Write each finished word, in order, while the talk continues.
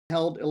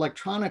held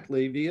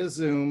electronically via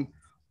Zoom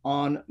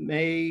on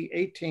May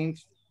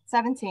 18th,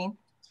 17th,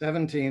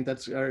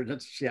 that's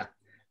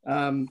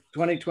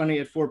 2020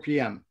 at 4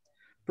 p.m.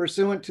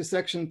 Pursuant to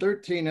Section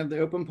 13 of the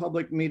Open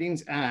Public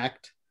Meetings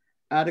Act,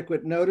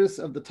 adequate notice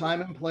of the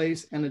time and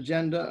place and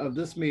agenda of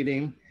this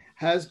meeting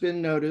has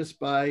been noticed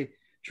by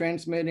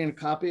transmitting a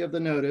copy of the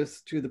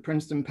notice to the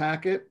Princeton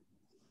Packet,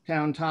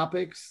 Town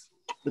Topics,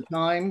 the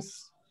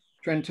Times,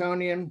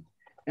 Trentonian,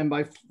 and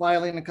by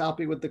filing a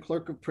copy with the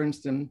Clerk of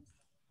Princeton,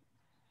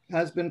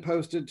 has been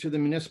posted to the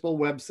municipal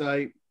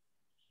website.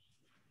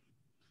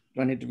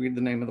 Do I need to read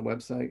the name of the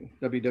website?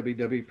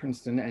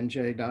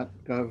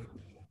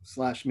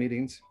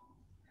 www.princetonnj.gov/meetings.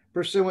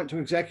 Pursuant to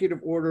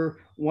Executive Order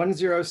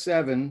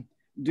 107,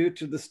 due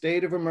to the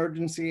state of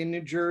emergency in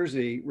New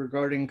Jersey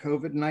regarding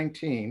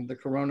COVID-19, the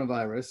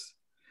coronavirus,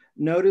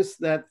 notice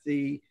that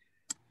the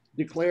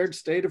declared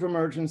state of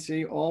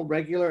emergency, all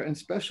regular and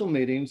special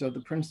meetings of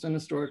the Princeton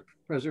Historic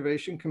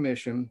Preservation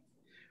Commission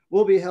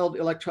will be held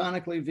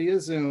electronically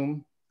via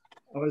Zoom,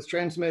 was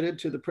transmitted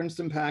to the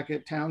Princeton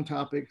Packet, Town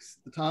Topics,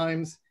 the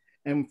Times,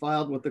 and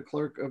filed with the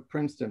Clerk of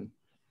Princeton.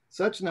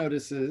 Such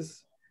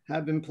notices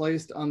have been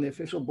placed on the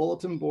official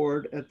bulletin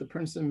board at the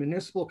Princeton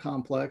Municipal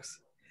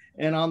Complex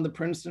and on the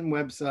Princeton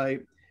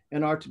website,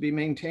 and are to be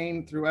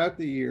maintained throughout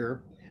the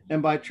year,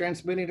 and by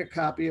transmitting a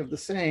copy of the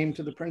same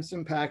to the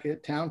Princeton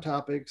Packet, Town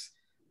Topics,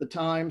 the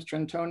Times,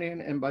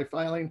 Trentonian, and by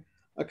filing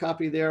a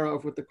copy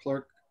thereof with the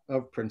Clerk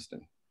of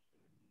Princeton.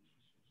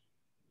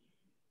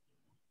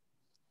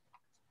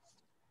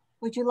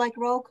 Would you like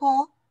roll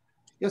call?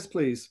 Yes,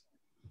 please.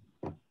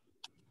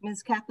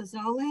 Ms.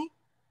 Capozzoli,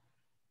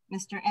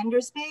 Mr.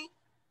 Endersby,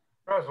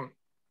 Present.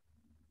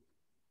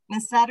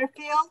 Ms.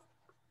 Satterfield,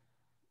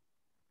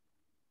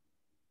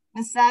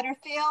 Ms.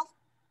 Satterfield,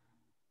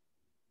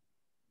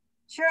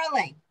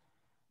 Shirley.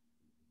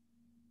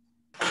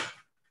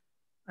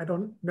 I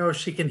don't know if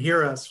she can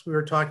hear us. We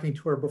were talking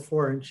to her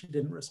before and she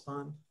didn't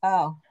respond.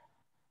 Oh,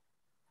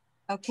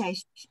 okay.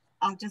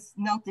 I'll just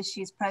note that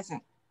she's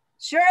present.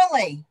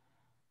 Shirley.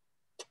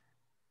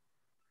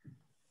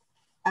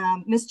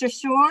 Mr.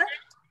 Shore.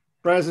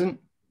 Present.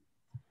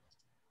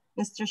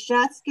 Mr.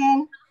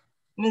 Shatskin.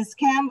 Ms.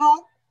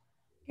 Campbell.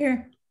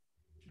 Here.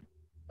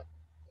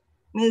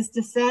 Ms.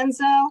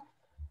 DeSanzo.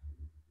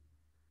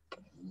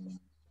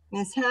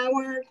 Ms.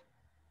 Howard.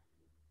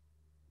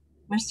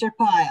 Mr.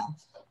 Pyle.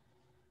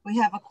 We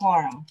have a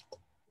quorum.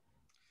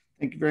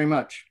 Thank you very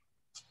much.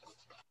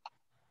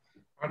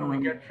 Why don't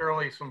we get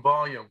Shirley some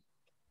volume?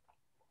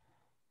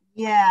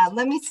 Yeah,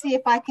 let me see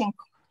if I can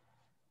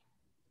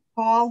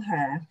call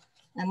her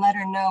and let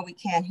her know we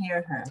can't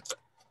hear her.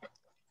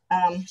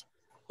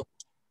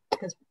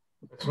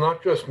 It's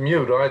not just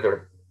mute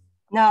either.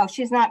 No,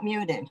 she's not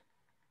muted.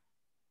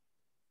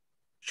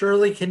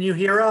 Shirley, can you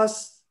hear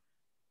us?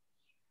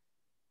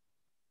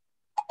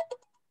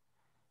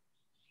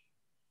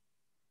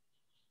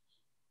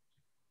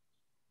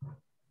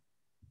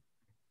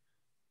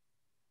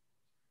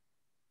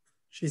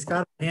 She's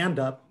got a hand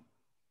up.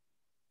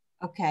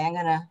 Okay, I'm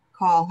gonna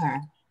call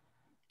her.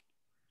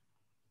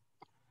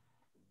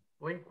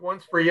 Blink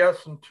once for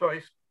yes and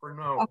twice for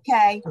no.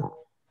 Okay.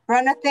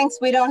 Brenna thinks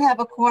we don't have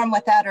a quorum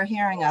without her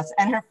hearing us,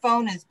 and her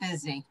phone is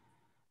busy.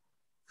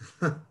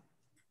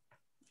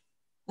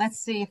 Let's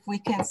see if we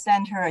can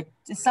send her.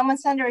 Did someone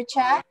send her a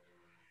chat?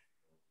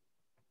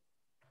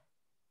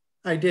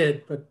 I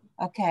did, but.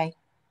 Okay.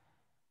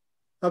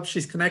 Oh,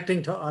 she's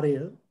connecting to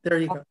audio. There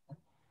you go.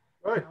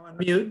 Right.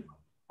 Unmute.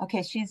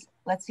 Okay,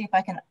 let's see if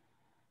I can.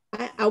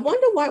 I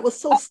wonder why it was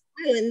so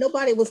silent.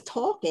 Nobody was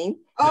talking.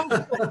 Oh,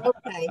 good.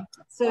 Okay.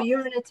 So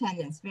you're in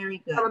attendance.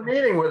 Very good. Not a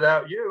meeting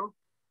without you.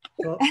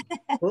 Well,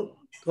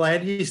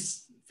 glad you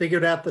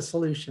figured out the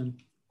solution.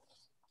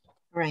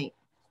 Great.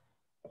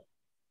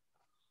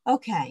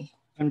 Okay.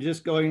 I'm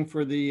just going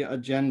for the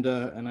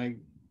agenda and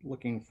I'm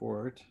looking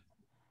for it.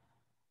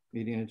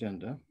 Meeting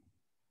agenda.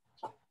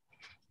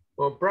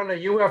 Well,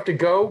 Brenna, you have to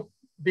go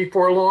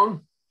before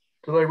long.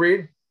 Did I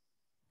read?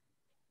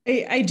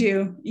 I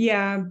do,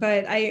 yeah,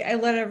 but I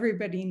let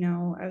everybody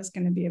know I was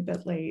going to be a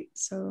bit late,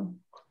 so.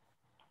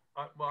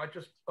 Well,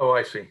 oh,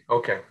 I see.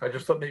 Okay, I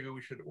just thought maybe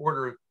we should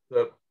order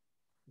the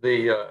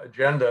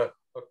agenda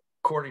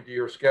according to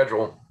your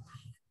schedule.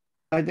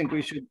 I think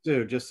we should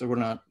too, just so we're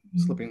not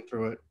slipping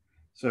through it.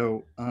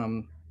 So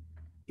do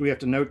we have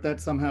to note that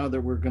somehow that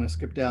we're going to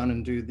skip down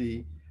and do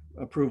the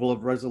approval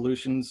of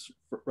resolutions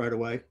right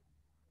away?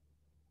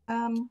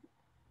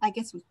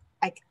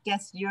 I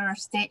guess your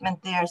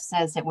statement there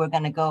says that we're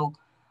going to go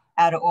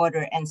out of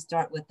order and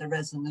start with the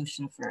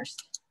resolution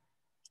first.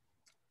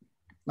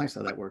 Nice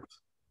how that works.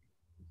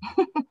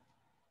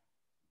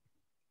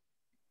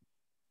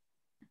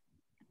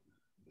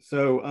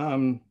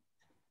 So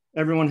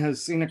everyone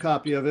has seen a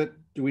copy of it.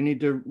 Do we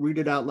need to read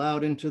it out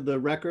loud into the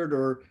record,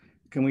 or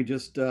can we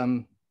just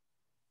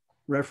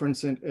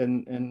reference it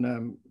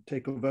and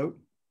take a vote?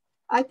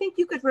 I think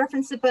you could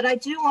reference it, but I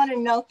do want to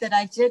note that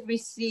I did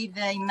receive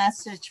a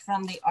message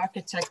from the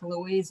architect,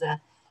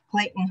 Louisa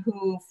Clayton,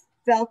 who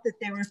felt that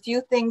there were a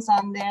few things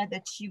on there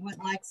that she would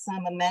like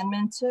some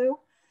amendment to.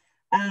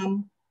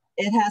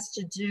 It has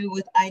to do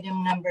with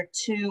item number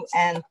 2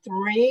 and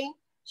 3.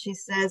 She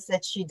says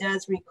that she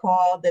does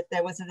recall that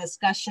there was a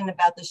discussion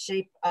about the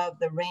shape of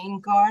the rain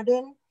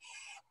garden,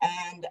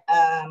 and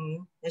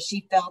that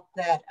she felt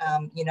that,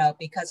 you know,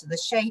 because of the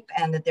shape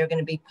and that they're going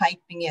to be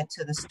piping it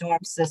to the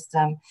storm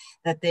system,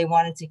 that they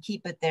wanted to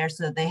keep it there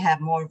so they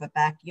have more of a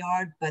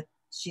backyard. But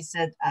she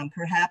said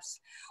perhaps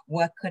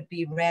what could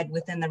be read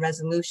within the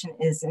resolution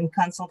is, in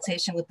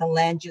consultation with the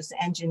land use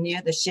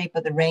engineer, the shape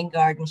of the rain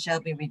garden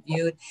shall be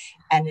reviewed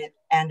and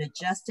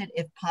adjusted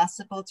if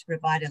possible to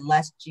provide a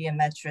less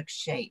geometric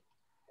shape.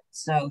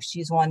 So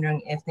she's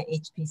wondering if the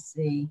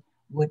HPC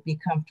would be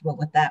comfortable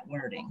with that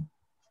wording.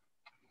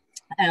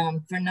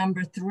 For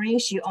number 3,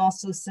 she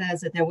also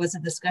says that there was a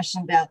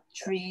discussion about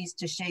trees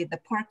to shade the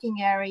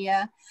parking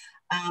area.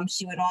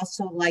 She would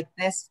also like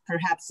this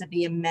perhaps to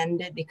be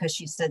amended, because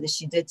she said that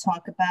she did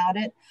talk about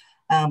it,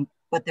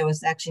 but there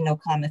was actually no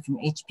comment from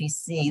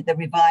HPC. The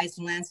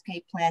revised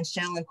landscape plan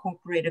shall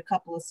incorporate a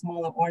couple of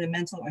smaller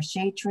ornamental or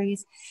shade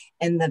trees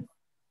in the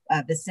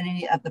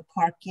vicinity of the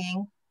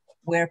parking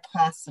where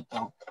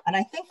possible. And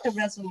I think the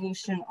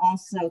resolution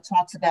also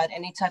talks about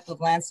any type of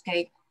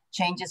landscape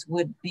changes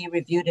would be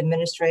reviewed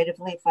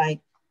administratively, if I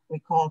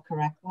recall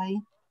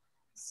correctly.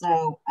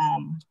 So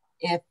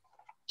if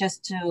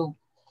just to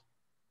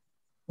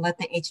let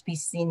the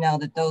HPC know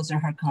that those are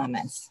her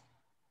comments.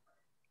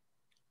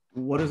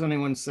 What is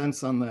anyone's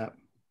sense on that?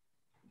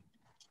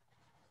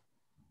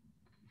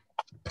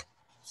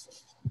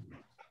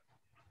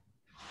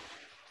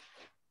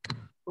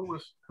 Who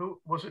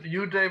was it,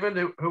 you, David,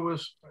 who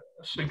was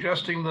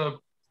suggesting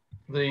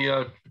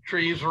the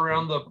trees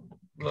around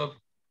the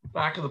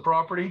back of the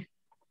property?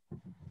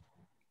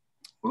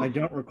 I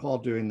don't recall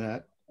doing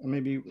that.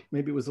 Maybe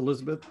it was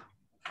Elizabeth.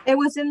 It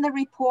was in the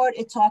report.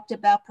 It talked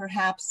about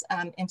perhaps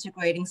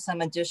integrating some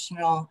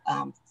additional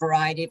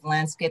variety of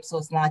landscapes, so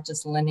it's not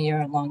just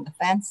linear along the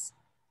fence.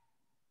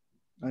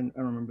 I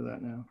remember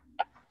that now.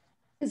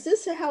 Is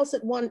this a house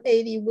at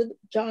 180 with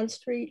John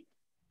Street?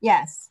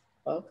 Yes.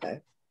 Okay.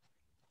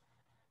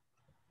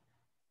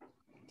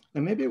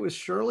 And maybe it was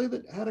Shirley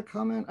that had a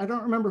comment. I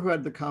don't remember who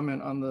had the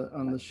comment on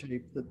the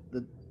shape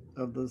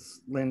of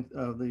this land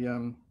of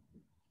the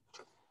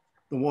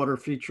water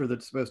feature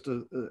that's supposed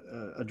to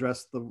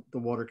address the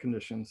water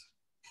conditions.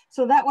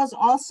 So that was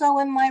also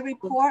in my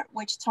report,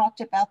 which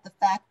talked about the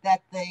fact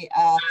that the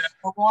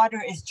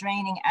water is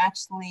draining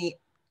actually,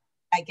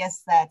 I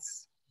guess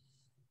that's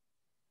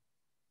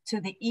to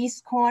the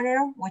east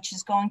corner, which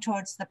is going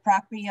towards the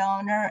property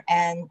owner.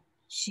 And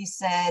she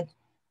said,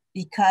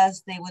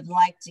 because they would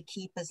like to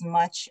keep as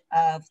much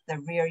of the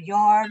rear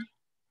yard,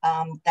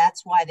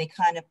 that's why they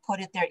kind of put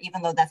it there,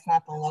 even though that's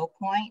not the low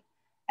point.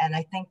 And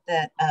I think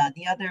that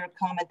the other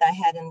comment I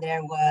had in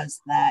there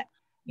was that,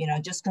 you know,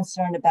 just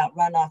concerned about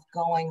runoff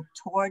going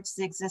towards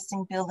the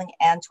existing building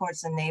and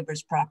towards the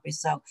neighbor's property.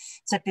 So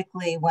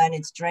typically when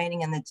it's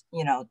draining in the,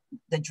 you know,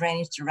 the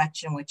drainage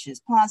direction, which is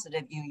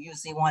positive, you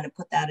usually want to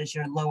put that as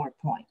your lower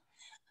point.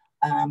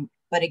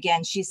 But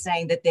again, she's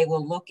saying that they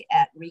will look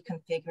at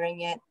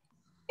reconfiguring it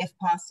if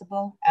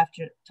possible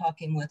after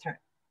talking with her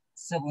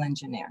civil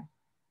engineer.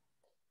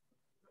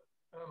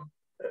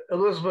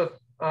 Elizabeth,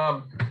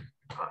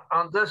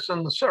 on this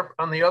and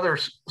on the other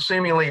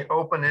seemingly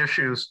open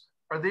issues,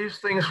 are these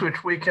things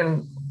which we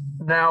can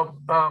now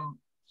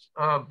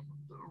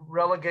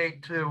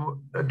relegate to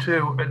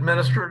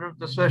administrative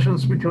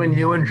decisions between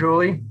you and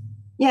Julie?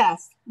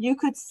 Yes, you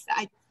could.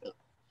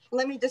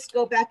 Let me just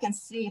go back and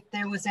see if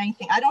there was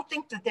anything. I don't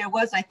think that there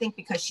was, I think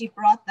because she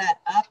brought that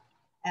up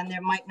and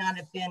there might not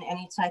have been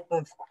any type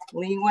of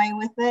leeway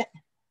with it.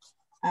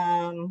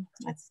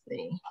 Let's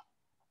see.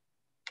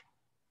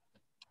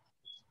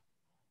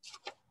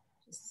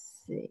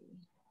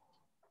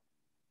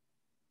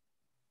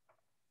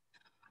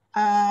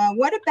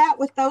 What about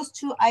with those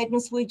 2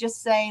 items? We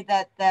just say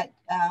that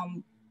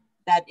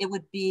it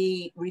would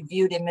be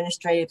reviewed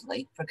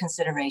administratively for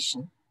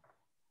consideration.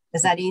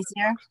 Is that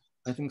easier?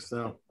 I think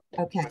so.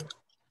 Okay.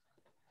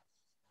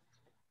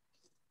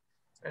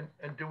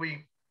 And do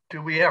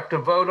we have to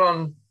vote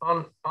on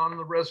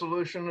the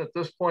resolution at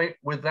this point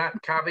with that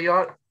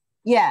caveat?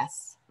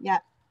 Yes. Yeah.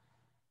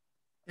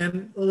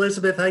 And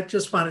Elizabeth, I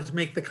just wanted to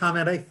make the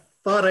comment. I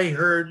thought I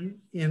heard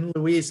in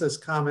Louisa's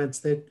comments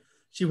that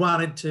she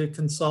wanted to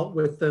consult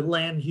with the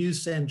land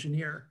use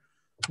engineer,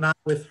 not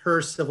with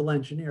her civil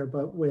engineer,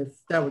 but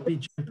with, that would be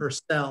Jim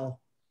Purcell.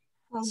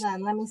 Hold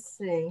on, let me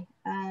see.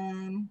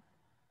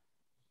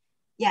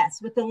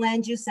 Yes, with the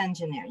land use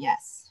engineer,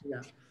 yes.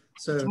 Yeah,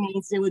 so. Which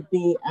means it would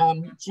be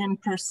Jim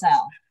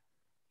Purcell.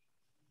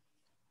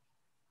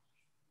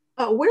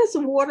 Where's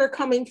the water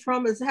coming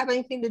from? Does it have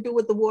anything to do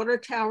with the water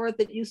tower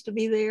that used to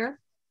be there?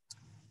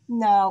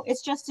 No,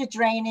 it's just a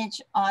drainage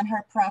on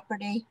her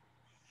property.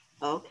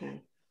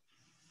 Okay.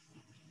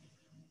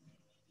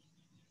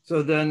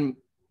 So then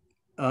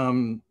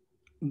the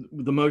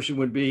motion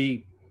would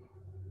be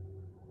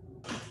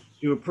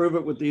to approve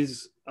it with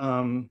these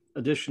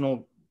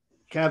additional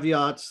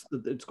caveats,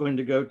 that it's going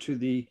to go to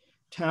the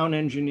town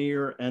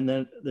engineer, and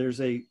then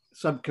there's a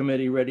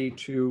subcommittee ready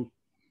to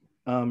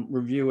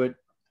review it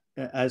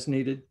as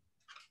needed?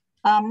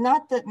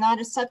 Not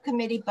a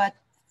subcommittee, but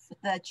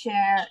the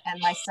chair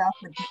and myself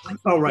would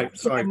Oh, right,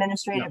 sorry.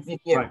 Administrative Yeah,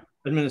 review. right,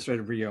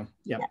 administrative review,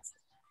 yeah. Yes.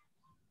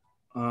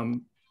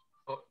 Well,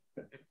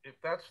 if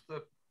that's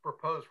the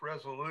proposed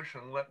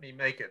resolution, let me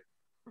make it.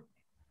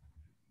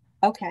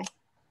 Okay.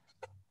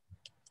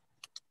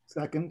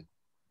 Second.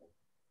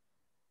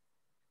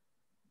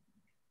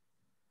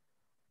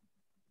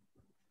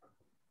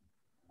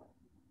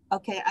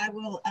 Okay, I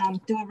will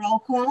do a roll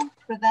call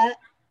for that.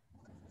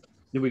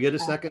 Did we get a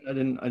second? I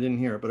didn't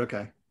hear it, but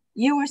okay.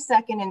 You were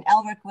second and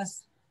Elric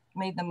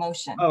made the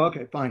motion. Oh,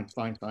 okay, fine.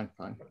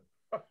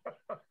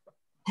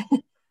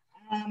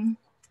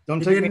 Don't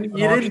You take me.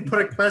 you didn't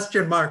put a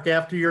question mark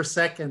after your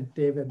second,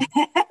 David.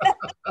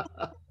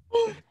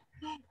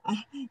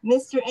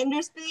 Mr.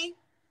 Indersby?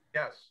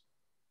 Yes.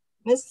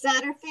 Ms.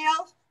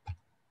 Satterfield?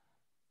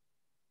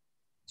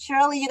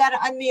 Shirley, you got to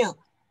unmute.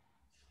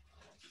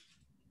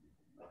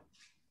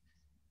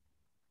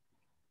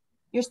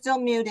 You're still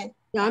muted.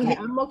 Yeah, Okay.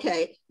 I'm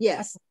okay.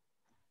 Yes.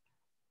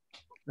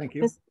 Thank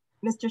you.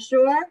 Mr.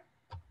 Shore?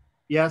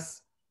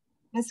 Yes.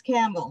 Ms.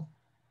 Campbell?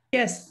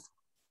 Yes.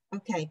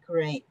 Okay,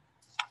 great.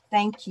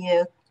 Thank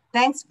you.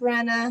 Thanks,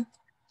 Brenna.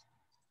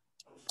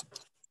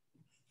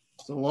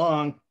 So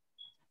long.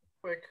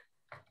 Quick.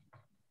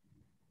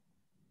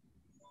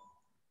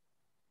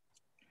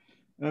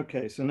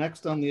 Okay, so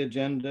next on the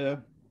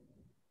agenda,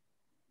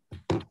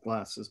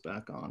 glasses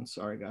back on.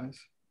 Sorry, guys.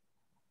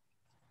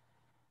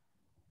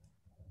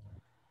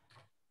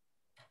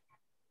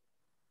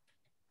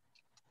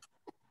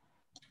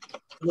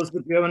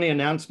 Elizabeth, do you have any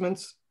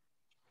announcements?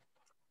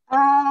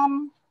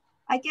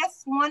 I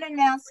guess one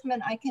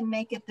announcement I can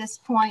make at this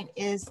point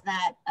is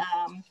that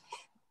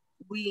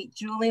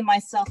Julie and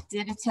myself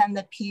did attend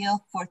the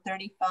appeal for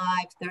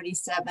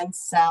 3537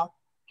 South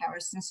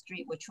Harrison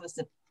Street, which was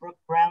the Brooke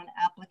Brown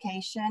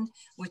application,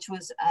 which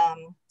was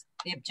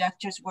the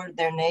objectors were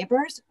their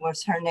neighbors,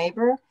 was her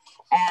neighbor,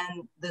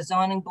 and the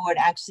zoning board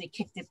actually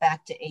kicked it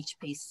back to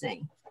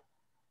HPC.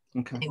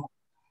 Okay.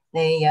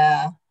 They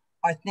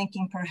are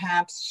thinking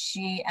perhaps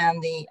she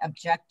and the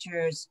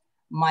objectors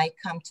might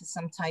come to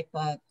some type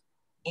of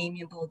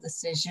amiable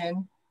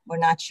decision. We're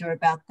not sure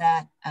about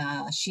that.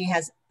 She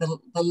has, the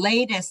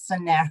latest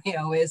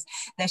scenario is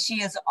that she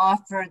has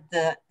offered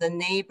the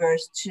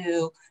neighbors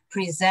to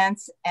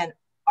present an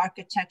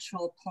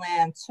architectural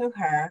plan to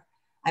her,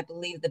 I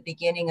believe the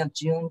beginning of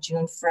June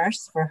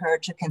 1st, for her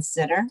to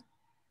consider.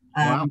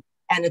 Wow.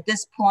 And at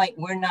this point,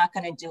 we're not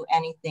going to do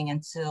anything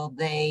until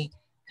they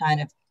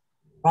kind of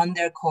run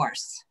their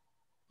course.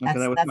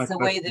 Okay, That's the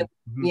way that,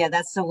 yeah,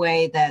 that's the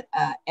way that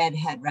Ed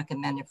had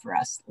recommended for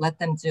us. Let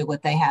them do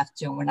what they have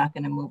to, and we're not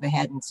going to move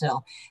ahead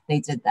until they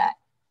did that.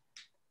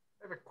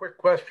 I have a quick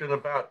question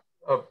about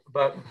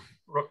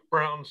Brooke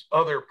Brown's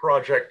other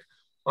project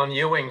on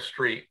Ewing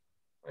Street.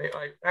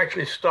 I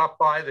actually stopped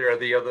by there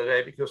the other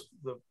day because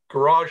the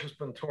garage has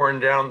been torn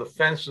down, the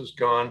fence is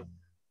gone,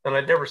 and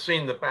I'd never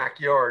seen the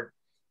backyard.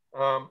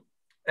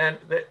 And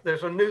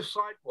there's a new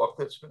sidewalk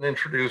that's been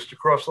introduced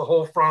across the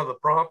whole front of the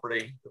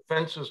property. The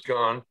fence is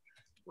gone.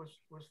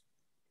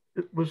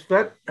 Was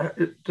that,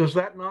 does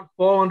that not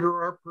fall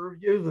under our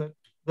purview?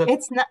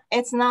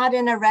 It's not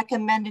in a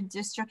recommended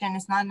district, and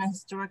it's not in a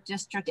historic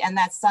district. And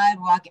that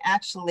sidewalk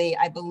actually,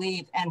 I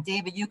believe, and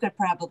David, you could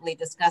probably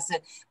discuss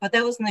it, but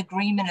that was an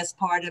agreement as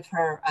part of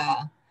her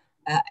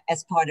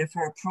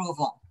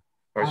approval.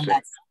 I see.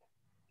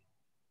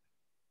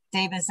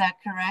 David, is that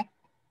correct?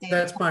 David?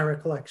 That's my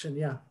recollection,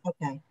 yeah.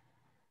 Okay.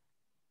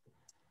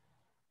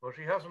 Well,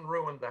 she hasn't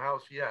ruined the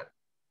house yet.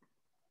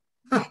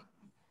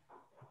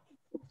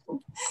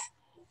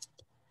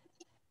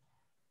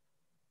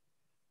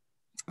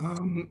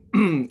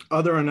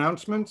 Other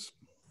announcements?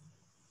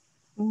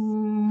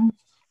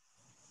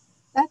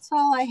 That's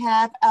all I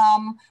have.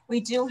 We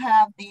do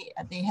have the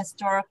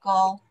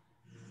historical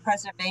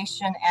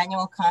preservation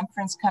annual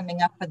conference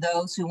coming up for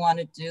those who want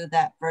to do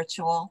that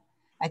virtual.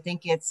 I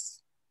think it's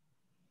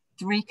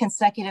 3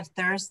 consecutive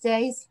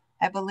Thursdays,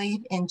 I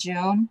believe, in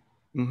June.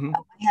 Mm-hmm.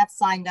 I have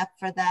signed up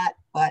for that,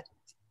 but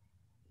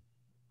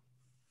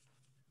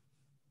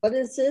What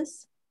is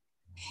this?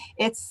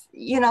 it's,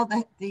 you know,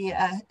 the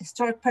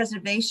historic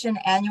preservation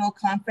annual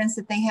conference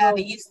that they have.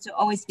 It used to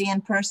always be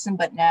in person,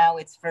 but now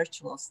it's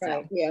virtual still.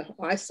 Right. Yeah,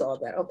 I saw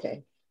that.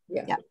 Okay.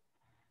 Yeah. Yeah.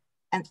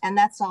 And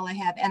that's all I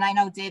have. And I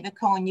know, David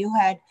Cohen, you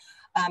had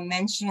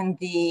mentioned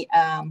the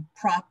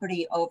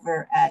property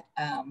over at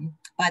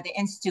by the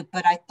Institute,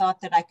 but I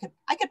thought that I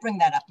could bring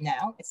that up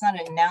now. It's not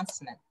an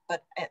announcement,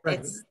 but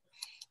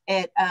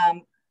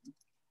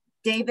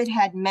David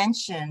had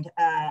mentioned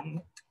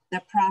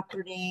the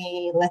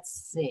property. Let's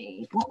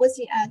see, what was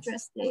the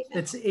address, David?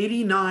 It's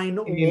 89.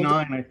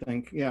 89, I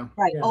think. Yeah.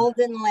 Right, Yeah.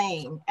 Olden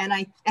Lane. And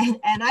I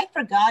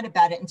forgot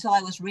about it until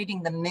I was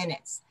reading the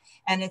minutes.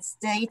 And it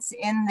states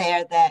in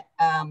there that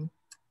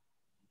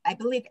I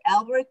believe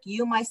Elric,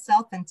 you,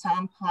 myself, and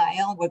Tom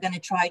Pyle, we're going to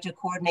try to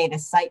coordinate a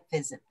site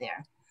visit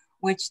there,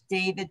 which,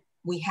 David,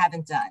 we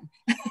haven't done.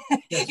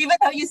 Yes. Even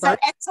though you said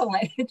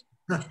excellent.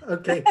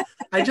 Okay.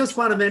 I just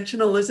want to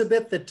mention,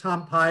 Elizabeth, that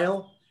Tom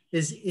Pyle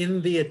is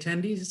in the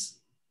attendees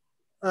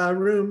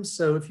room.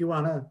 So if you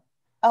want to,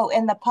 Oh,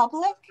 in the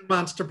public?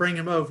 wants to bring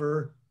him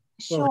over.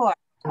 Well, Sure.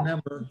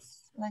 remember.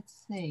 Let's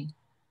see.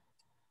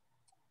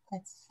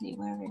 Let's see,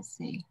 where is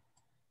he?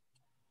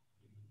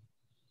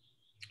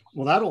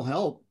 Well, that'll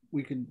help.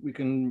 We can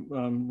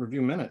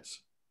review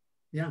minutes.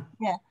 Yeah.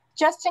 Yeah.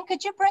 Justin,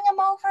 could you bring him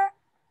over?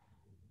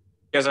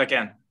 Yes, I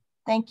can.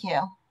 Thank you.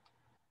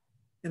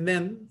 And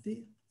then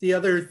the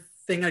other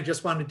thing I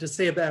just wanted to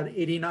say about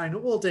 89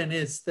 Olden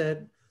is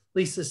that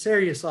Lisa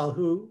Seriasol,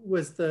 who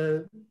was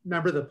the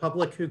member of the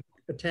public who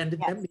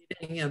attended that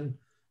meeting and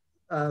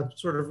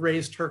sort of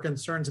raised her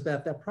concerns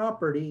about that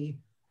property,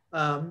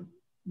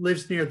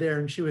 lives near there.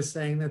 And she was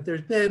saying that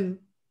there's been,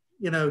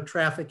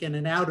 traffic in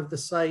and out of the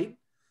site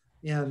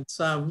and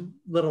some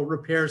little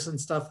repairs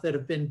and stuff that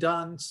have been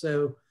done.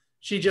 So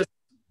she just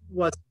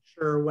wasn't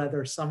sure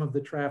whether some of the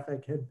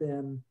traffic had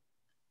been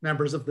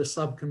members of the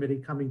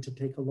subcommittee coming to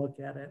take a look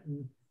at it.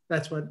 And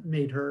that's what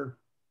made her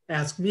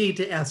ask me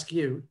to ask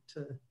you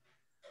to.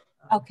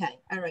 Okay,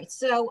 all right.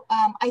 So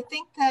I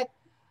think that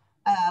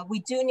we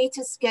do need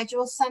to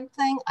schedule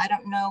something. I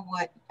don't know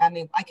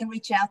I can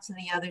reach out to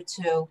the other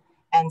two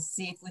and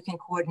see if we can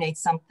coordinate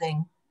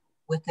something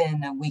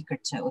within a week or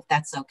two, if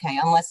that's okay,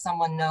 unless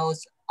someone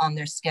knows on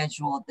their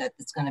schedule that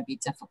it's going to be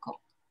difficult.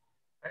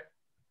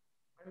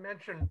 I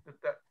mentioned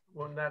that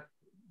when that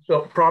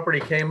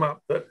property came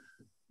up, that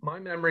my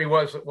memory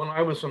was that when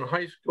I was in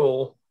high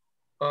school,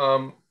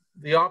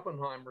 the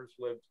Oppenheimers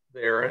lived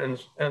there, and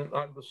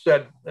I was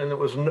said, and it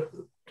was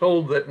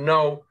told that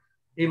no,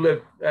 he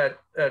lived at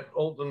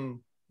Olden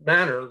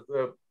Manor,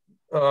 the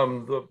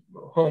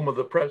home of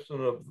the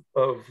president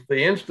of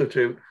the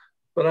Institute.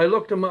 But I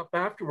looked him up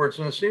afterwards,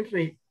 and it seems to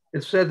me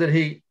it said that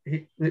he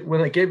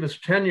when they gave his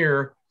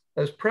tenure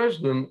as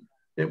president,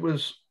 it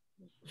was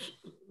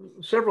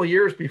several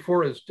years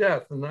before his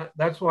death, and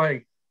that's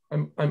why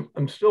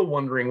I'm still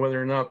wondering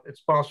whether or not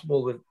it's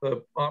possible that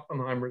the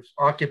Oppenheimers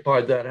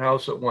occupied that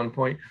house at one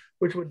point,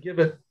 which would give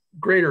it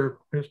greater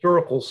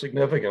historical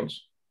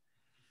significance.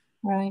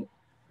 Right.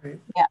 Right.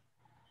 Yeah.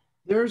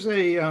 There's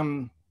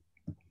an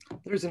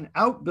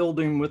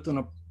outbuilding with an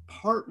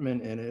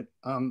apartment in it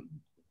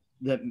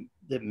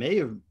that may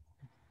have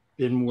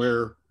been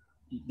where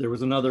there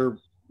was another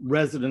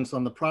residence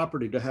on the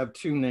property to have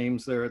two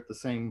names there at the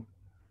same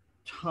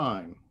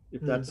time.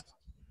 If that's,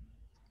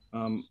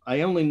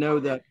 I only know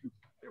that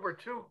there were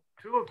two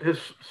of his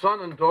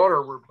son and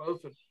daughter were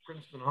both at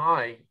Princeton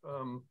High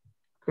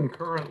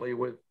concurrently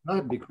with.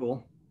 That'd be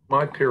cool.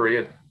 My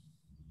period.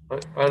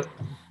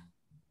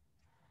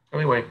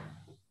 Anyway.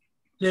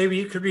 Maybe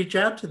you could reach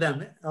out to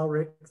them,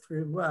 Elric,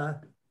 through.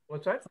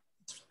 What's that?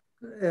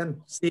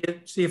 And see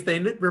if they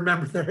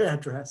remember their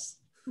address.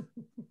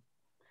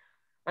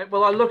 I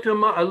looked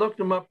him up. I looked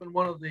him up in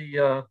one of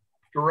the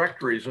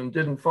directories and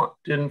didn't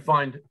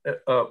find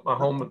a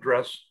home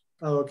address.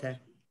 Oh, okay.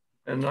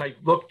 And I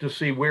looked to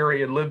see where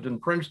he had lived in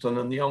Princeton,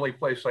 and the only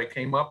place I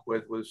came up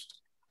with was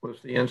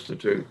the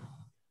Institute.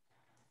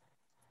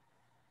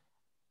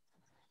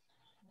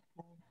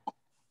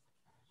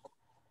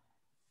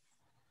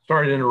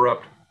 Sorry to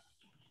interrupt.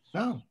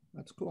 No,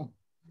 that's cool.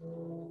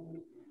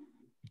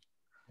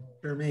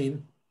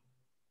 Jermaine.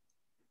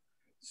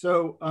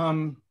 So,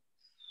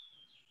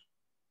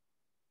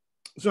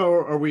 so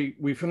are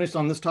we finished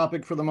on this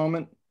topic for the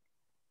moment?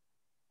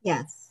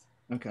 Yes.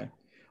 Okay.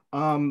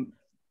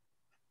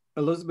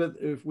 Elizabeth,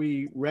 if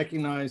we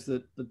recognize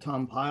that the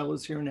Tom Pyle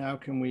is here now,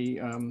 can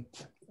we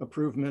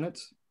approve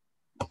minutes?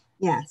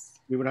 Yes.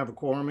 We would have a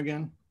quorum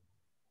again?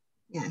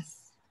 Yes.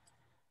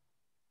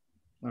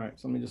 All right,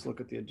 so let me just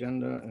look at the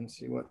agenda and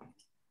see what.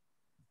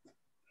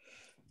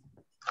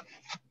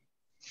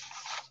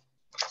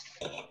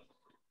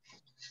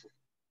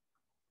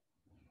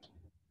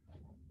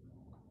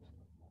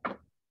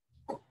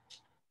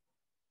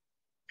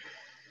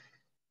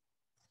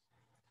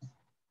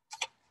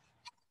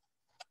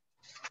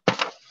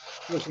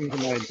 Looking at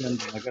my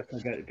agenda, I guess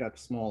it got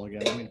small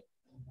again. Let me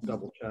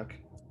double check.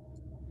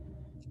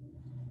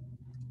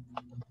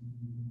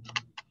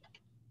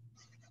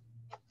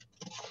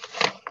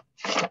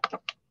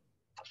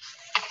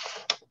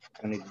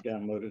 I need to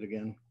download it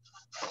again.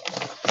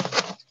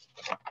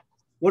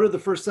 What are the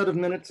first set of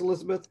minutes,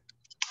 Elizabeth?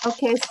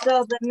 Okay,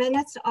 so the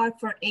minutes are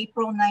for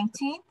April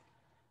 19th.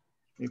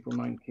 April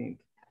 19th.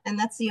 And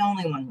that's the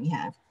only one we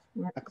have.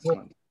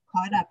 Excellent.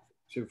 Caught up.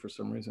 Two for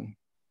some reason.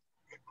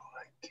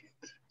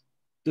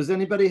 Does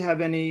anybody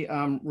have any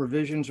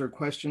revisions or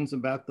questions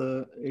about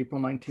the April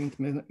 19th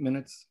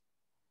minutes?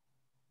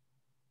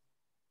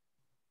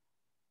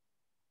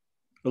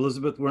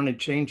 Elizabeth, were any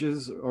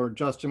changes, or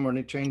Justin, were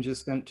any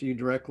changes sent to you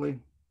directly?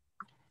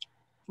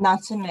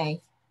 Not to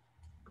me.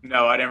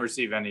 No, I didn't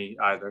receive any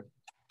either.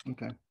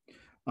 Okay.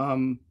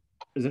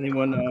 Is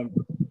anyone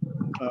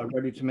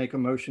ready to make a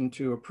motion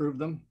to approve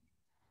them?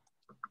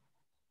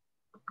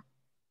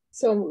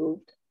 So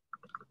moved.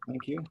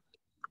 Thank you.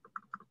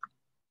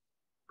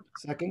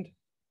 Second?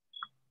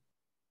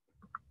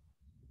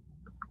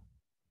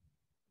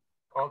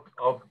 I'll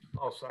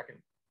second.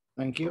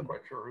 Thank I'm you. not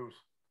quite sure who's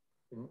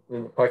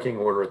in the pecking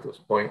order at this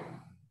point.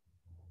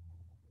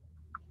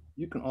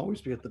 You can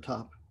always be at the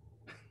top.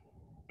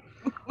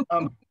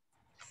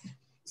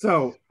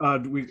 So are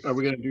we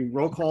going to do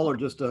roll call or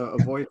just a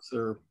voice,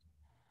 or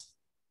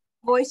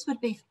Voice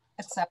would be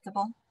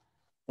acceptable.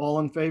 all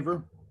in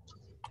favor?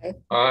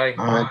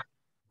 Aye.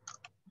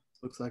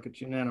 Looks like it's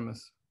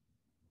unanimous.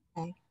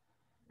 Okay.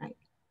 Right.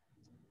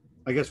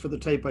 I guess for the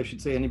tape, I should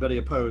say anybody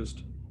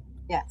opposed.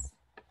 Yes.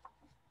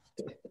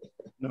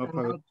 No No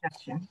opposed.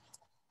 objection.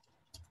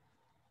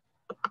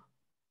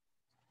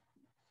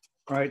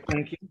 All right,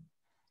 thank you.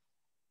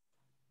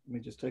 Let me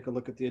just take a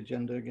look at the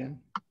agenda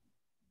again.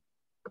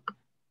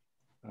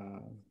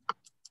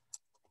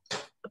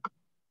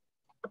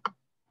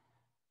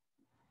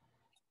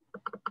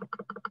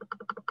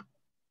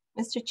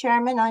 Mr.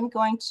 Chairman, I'm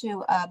going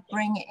to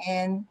bring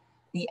in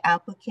the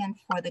applicant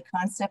for the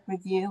concept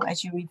review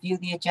as you review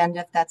the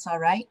agenda, if that's all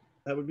right.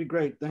 That would be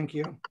great. Thank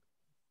you.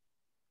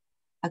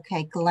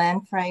 Okay,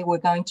 Glenn Frey, we're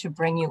going to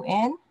bring you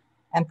in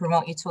and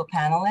promote you to a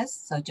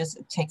panelist. So just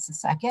it takes a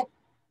second.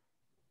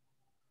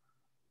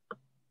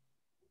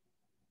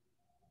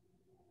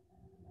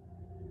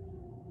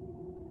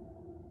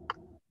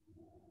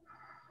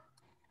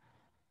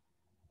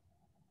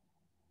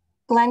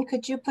 Glenn,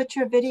 could you put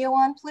your video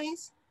on,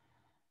 please?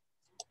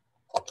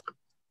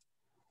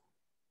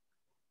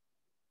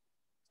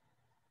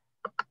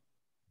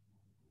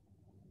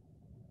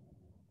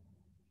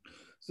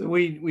 So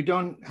we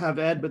don't have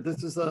Ed, but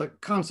this is a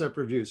concept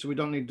review, so we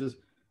don't need to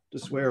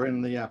swear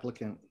in the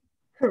applicant.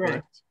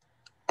 Correct.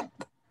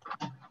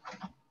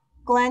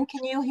 Glenn,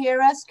 can you hear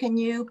us? Can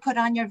you put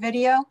on your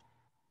video?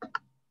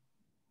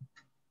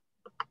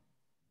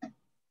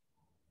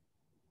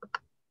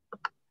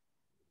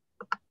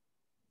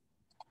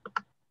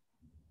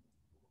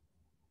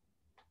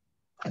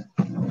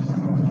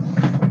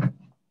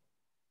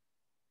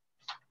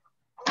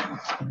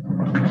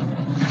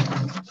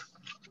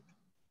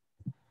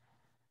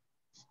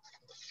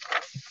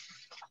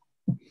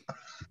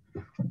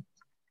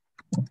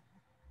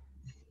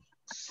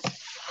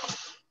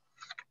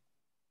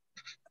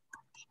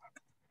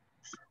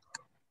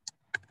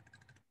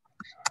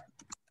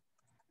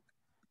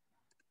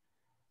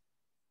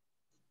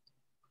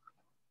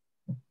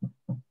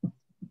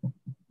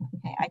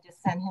 Okay, I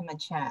just sent him a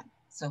chat.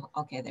 So,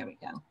 okay, there we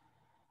go.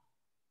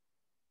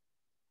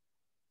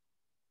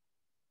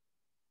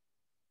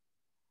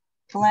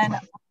 Glenn,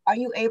 are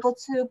you able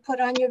to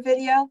put on your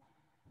video?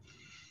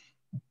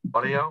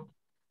 Audio?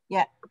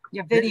 Yeah,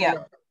 your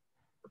video.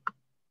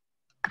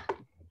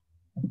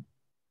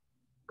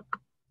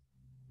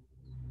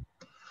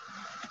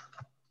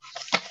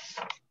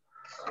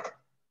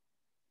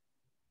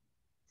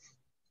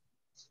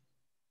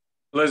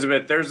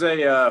 Elizabeth, there's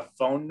a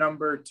phone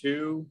number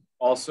too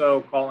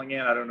also calling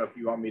in. I don't know if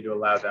you want me to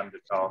allow them to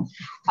talk.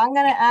 I'm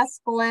going to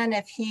ask Glenn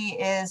if he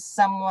is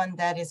someone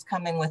that is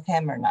coming with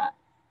him or not.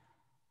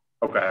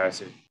 Okay, I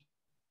see.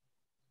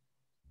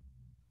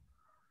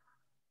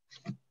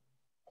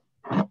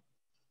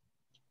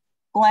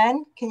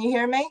 Glenn, can you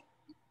hear me?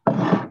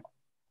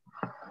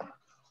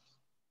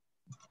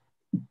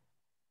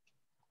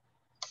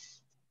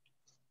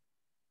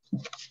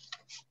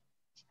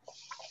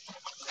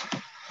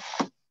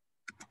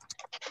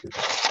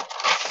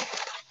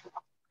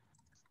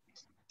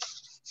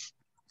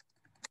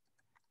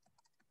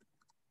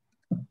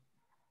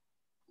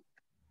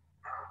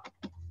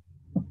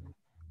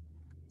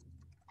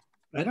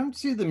 I don't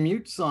see the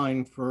mute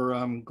sign for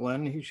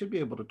Glenn. He should be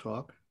able to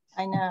talk.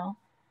 I know.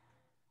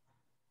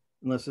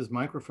 Unless his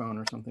microphone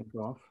or something's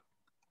off.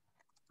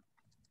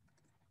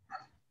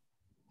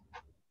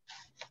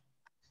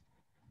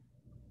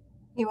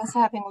 He was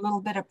having a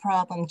little bit of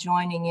problem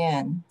joining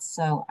in,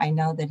 so I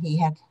know that he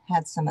had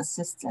some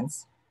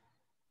assistance.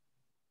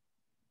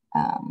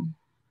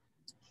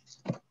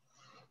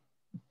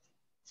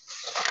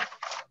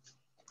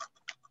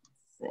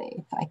 See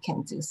if I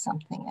can do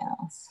something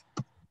else.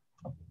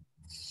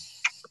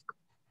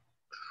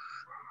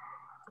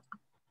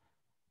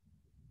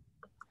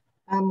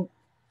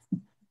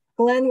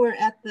 Glenn, we're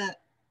at the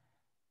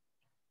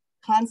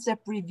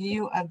concept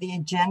review of the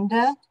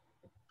agenda.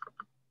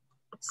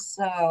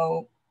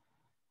 So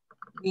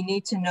we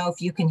need to know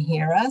if you can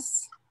hear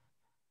us.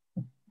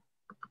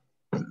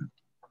 Do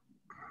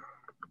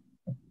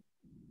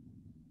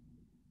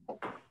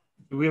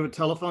we have a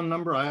telephone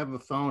number? I have a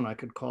phone. I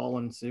could call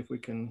and see if we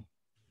can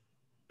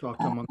talk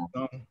to him on the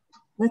phone.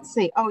 Let's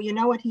see. Oh, you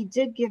know what? He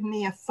did give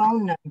me a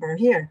phone number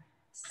here.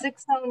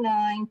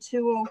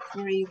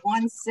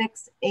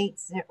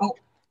 609-203-1680. Oh,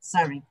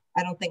 sorry.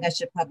 I don't think I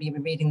should probably be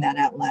reading that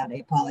out loud. I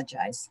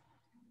apologize.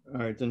 All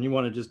right, then you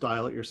want to just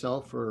dial it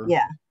yourself, or?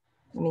 Yeah,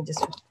 let me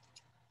just.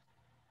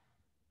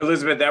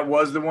 Elizabeth, that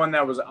was the one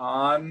that was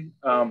on,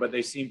 but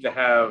they seem to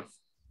have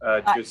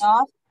just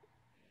off?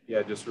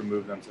 Yeah, just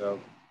remove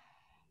themselves.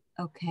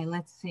 Okay,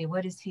 let's see.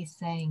 What is he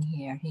saying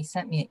here? He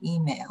sent me an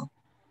email.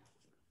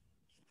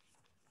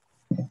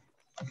 What's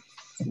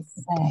he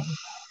saying?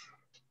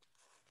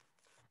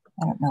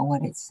 I don't know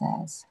what it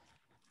says.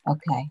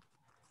 Okay.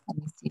 Let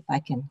me see if I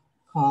can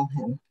call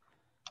him.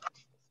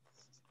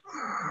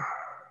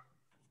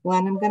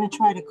 Glenn, I'm going to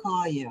try to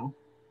call you.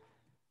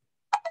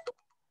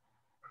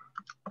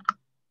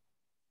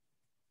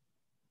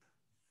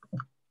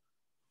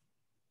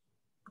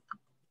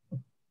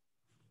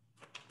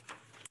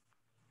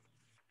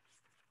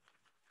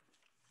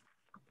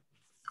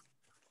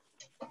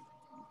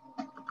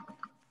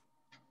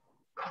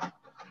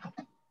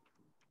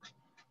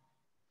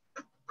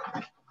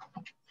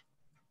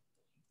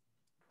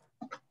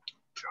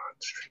 John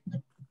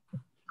Street.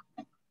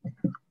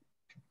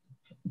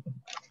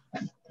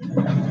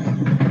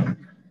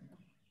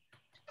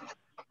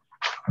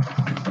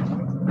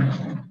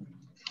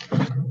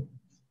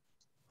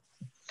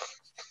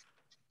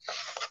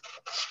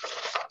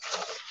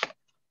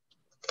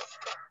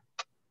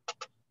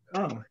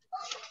 Oh.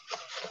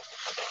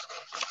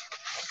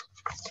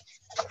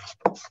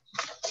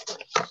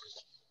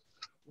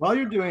 While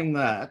you're doing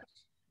that,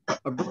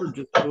 a bird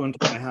just flew into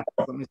my house.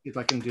 Let me see if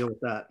I can deal with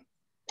that.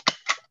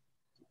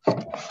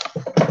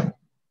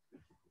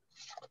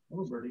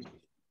 Oh, birdie.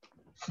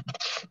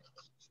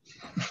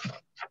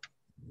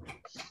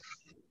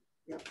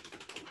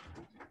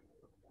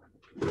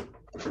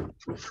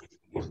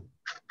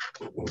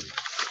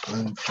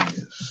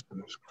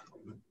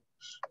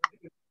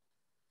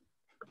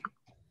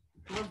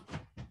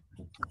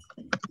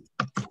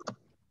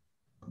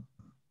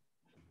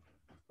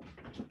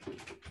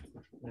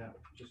 Yeah,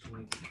 just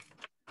need.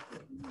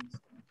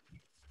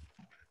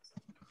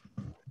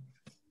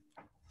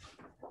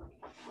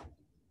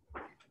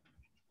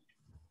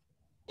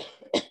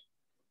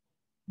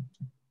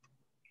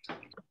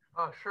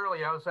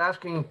 Shirley, I was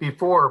asking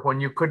before when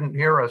you couldn't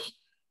hear us,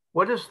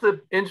 what is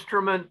the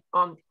instrument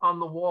on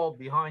the wall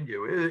behind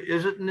you?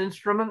 Is it an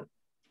instrument?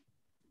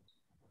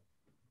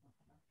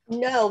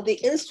 No, the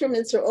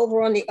instruments are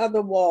over on the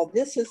other wall.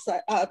 This is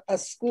a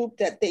scoop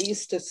that they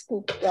used to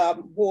scoop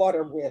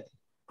water with.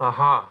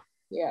 Aha.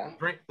 Yeah.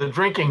 The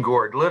drinking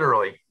gourd,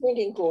 literally.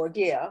 Drinking gourd,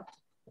 yeah.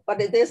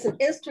 But there's an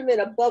instrument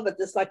above it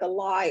that's like a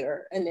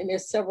lyre, and then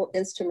there's several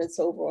instruments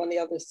over on the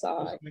other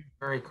side.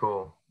 Very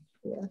cool.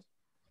 Yeah,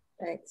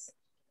 thanks.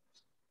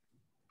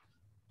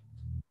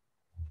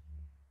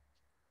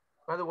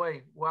 By the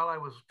way, while I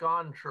was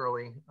gone,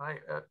 Shirley, I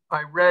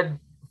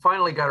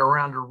finally got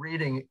around to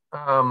reading.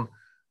 I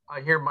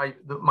hear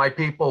my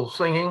people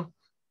singing,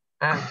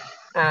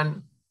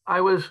 and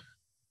I was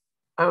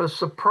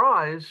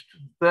surprised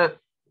that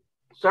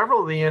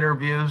several of the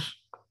interviews.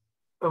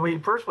 I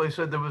mean, first of all, he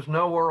said there was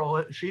no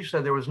oral. She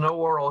said there was no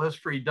oral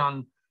history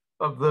done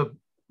of the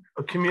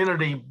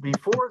community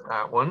before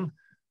that one,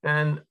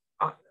 and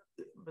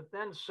but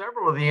then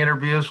several of the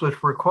interviews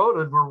which were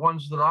quoted were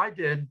ones that I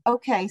did.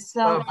 Okay,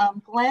 so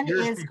Glenn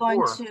is going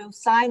to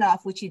sign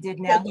off, which he did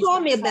now. Yeah, call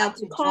me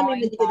when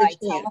you get a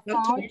chance.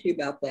 I'll talk to you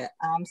about that.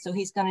 So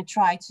he's going to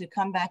try to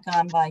come back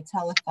on by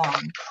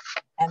telephone,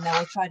 and then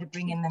we'll try to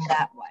bring him in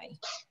that way.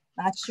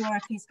 Not sure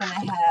if he's going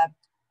to have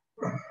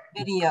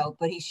video,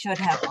 but he should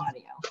have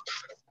audio.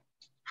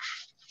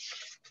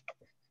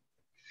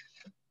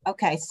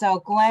 Okay, so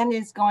Glenn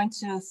is going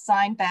to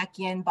sign back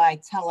in by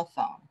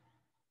telephone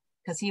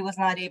because he was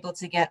not able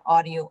to get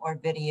audio or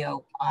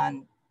video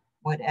on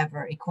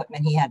whatever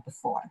equipment he had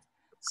before.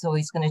 So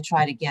he's going to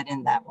try to get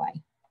in that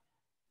way.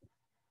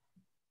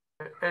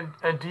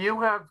 And do you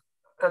have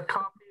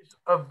copies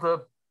of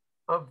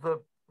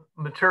the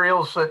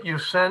materials that you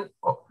sent?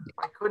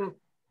 I couldn't.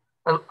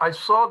 I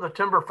saw the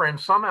timber frame.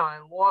 Somehow I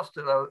lost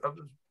it. I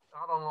was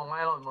out on Long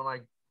Island when I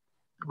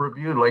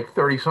reviewed like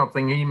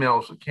 30-something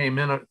emails that came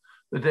in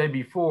the day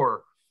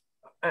before.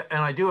 And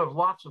I do have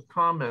lots of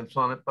comments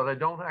on it, but I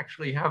don't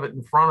actually have it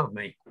in front of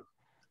me.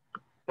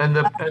 And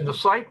the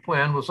site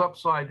plan was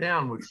upside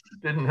down, which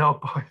didn't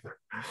help either.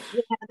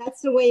 Yeah,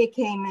 that's the way it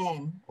came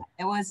in.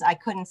 I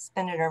couldn't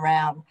spin it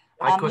around.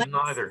 I couldn't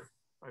either.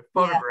 I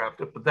photographed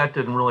it, but that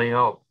didn't really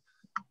help.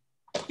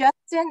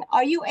 Justin,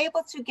 are you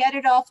able to get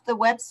it off the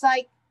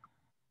website?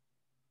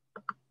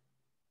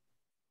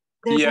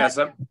 Yes,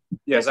 I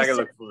can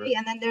look for it.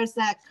 And then there's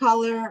that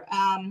color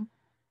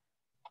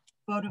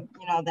photo,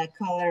 that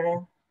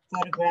color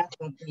photograph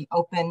of the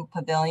open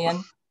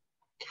pavilion.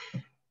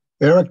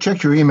 Eric,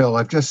 check your email.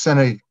 I've just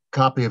sent a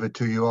copy of it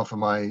to you off of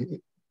my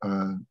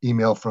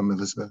email from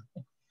Elizabeth.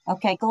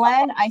 Okay,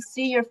 Glenn, I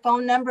see your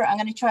phone number. I'm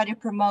going to try to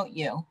promote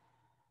you.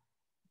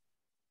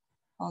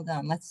 Hold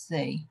on, let's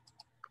see.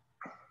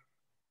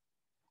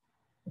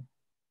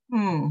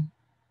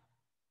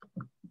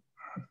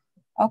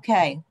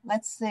 Okay,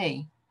 let's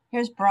see.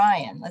 Here's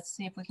Brian. Let's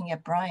see if we can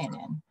get Brian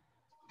in.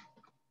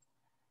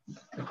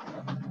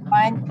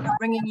 Brian,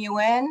 bringing you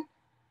in.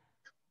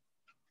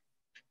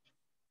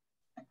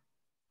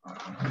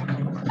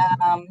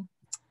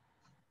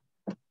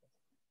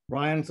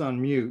 Brian's on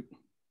mute.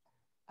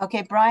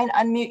 Okay, Brian,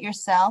 unmute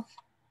yourself.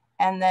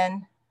 And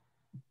then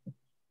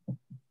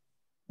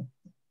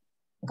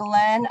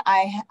Glenn,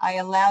 I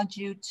allowed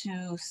you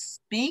to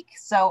speak,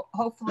 so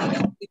hopefully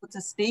you'll be able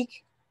to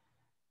speak.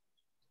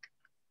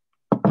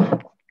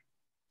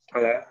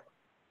 Hello?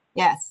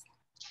 Yes.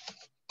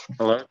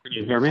 Hello, can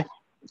you hear me?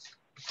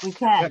 We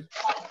can.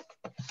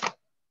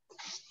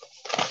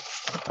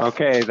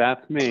 Okay,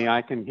 that's me.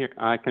 I can hear,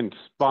 I can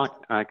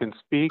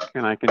speak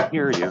and I can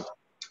hear you,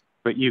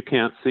 but you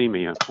can't see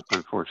me,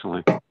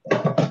 unfortunately,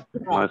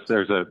 unless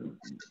there's a.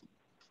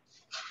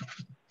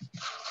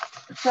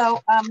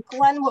 So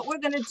Glenn, what we're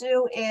going to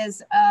do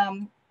is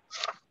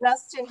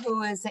Justin,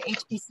 who is the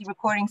HPC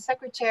recording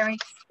secretary,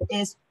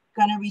 is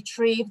going to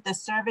retrieve the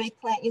survey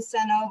plan you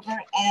sent over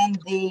and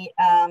the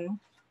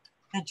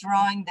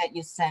drawing that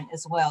you sent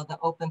as well, the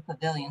open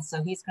pavilion.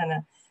 So he's going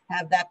to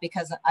have that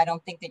because I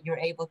don't think that you're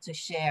able to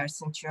share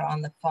since you're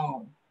on the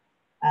phone.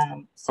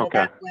 So okay.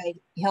 That way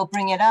he'll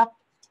bring it up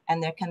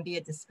and there can be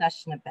a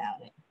discussion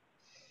about it.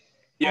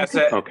 Yes.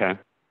 Okay.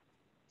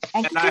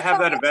 And I have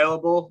that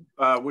available.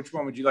 Which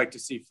one would you like to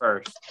see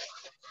first?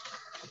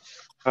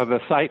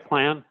 The site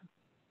plan?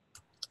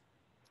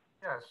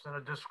 Yes, and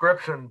a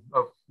description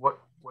of what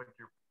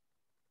you're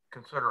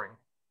considering.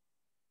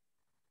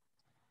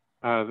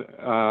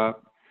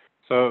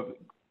 So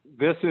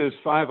this is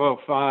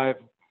 505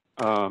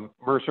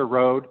 Mercer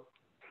Road.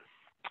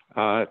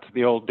 It's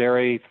the old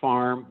dairy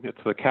farm. It's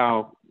the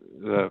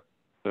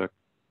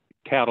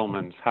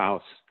cattleman's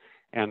house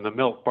and the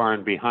milk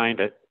barn behind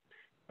it.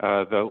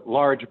 The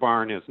large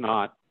barn is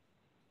not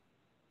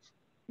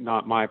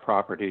my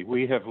property.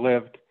 We have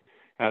lived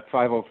at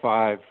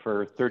 505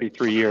 for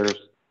 33 years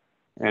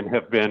and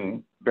have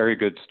been very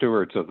good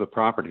stewards of the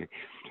property.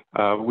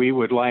 We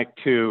would like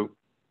to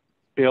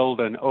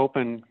build an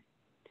open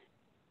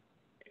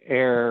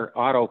air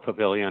auto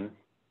pavilion,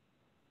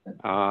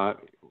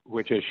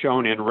 which is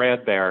shown in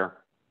red there,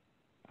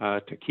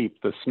 to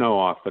keep the snow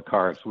off the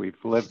cars. We've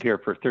lived here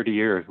for 30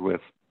 years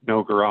with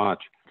no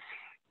garage.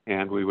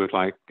 And we would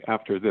like,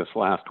 after this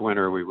last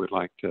winter, we would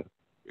like to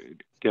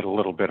get a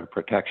little bit of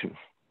protection.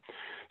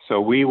 So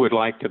we would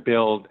like to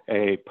build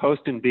a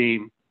post and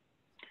beam,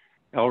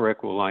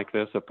 Elric will like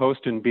this, a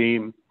post and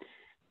beam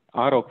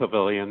auto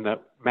pavilion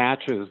that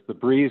matches the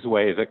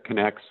breezeway that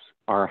connects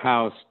our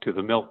house to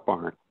the milk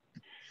barn.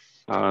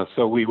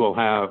 So we will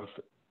have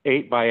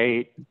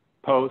 8x8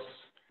 posts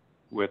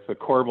with the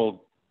corbelled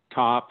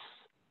tops,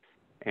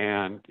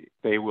 and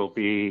they will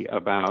be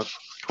about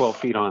 12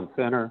 feet on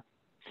center,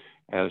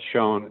 as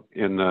shown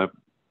in the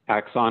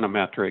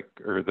axonometric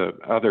or the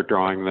other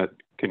drawing that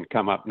can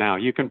come up now.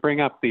 You can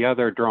bring up the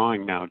other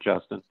drawing now,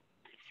 Justin.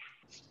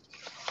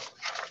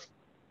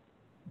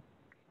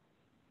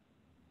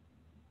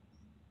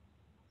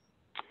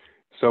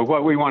 So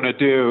what we want to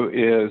do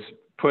is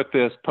put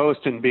this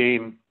post and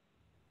beam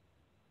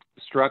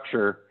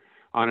structure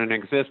on an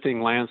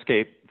existing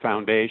landscape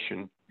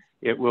foundation.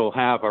 It will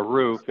have a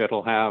roof.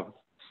 It'll have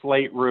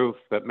slate roof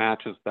that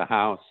matches the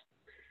house,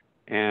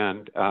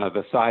 and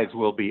the sides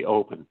will be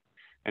open,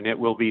 and it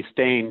will be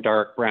stained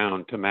dark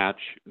brown to match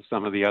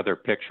some of the other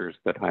pictures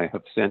that I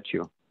have sent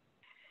you.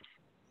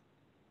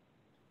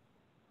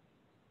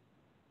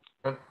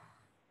 And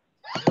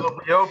it'll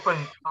be open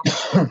up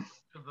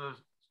to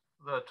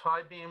the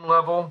tie beam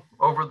level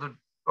over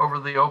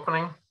the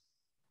opening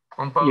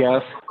on both,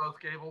 yes. Both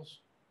gables.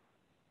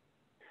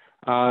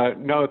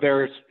 No,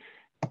 there's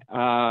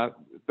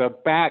the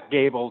back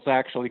gable's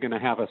actually going to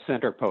have a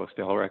center post,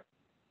 Elric.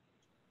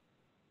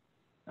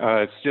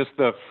 It's just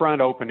the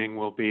front opening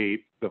will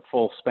be the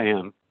full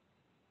span.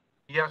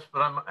 Yes, but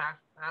I'm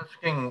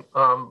asking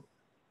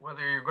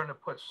whether you're going to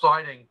put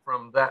siding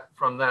from that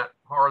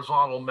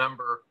horizontal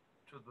member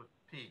to the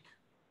peak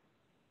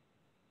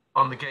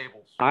on the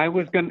gables. I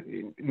was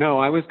going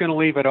to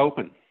leave it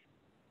open,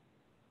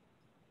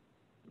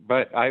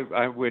 but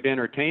I would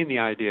entertain the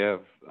idea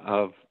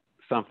of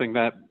something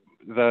that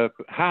the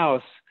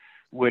house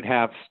would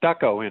have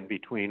stucco in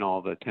between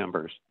all the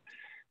timbers.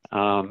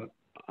 I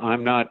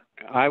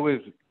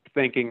was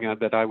thinking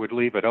that I would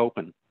leave it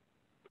open.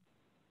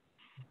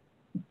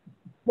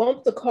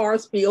 Won't the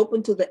cars be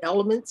open to the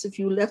elements if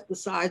you left the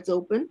sides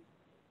open?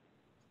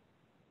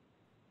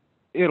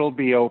 It'll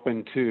be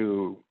open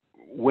to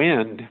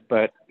wind,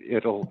 but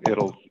it'll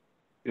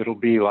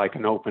be like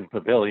an open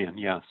pavilion,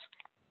 yes.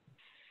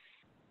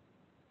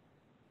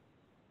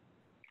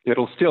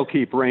 It'll still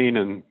keep rain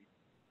and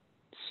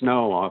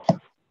snow off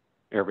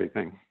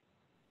everything.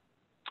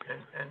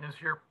 And is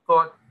your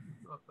thought,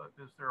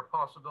 is there a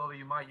possibility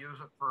you might use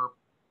it for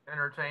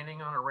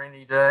entertaining on a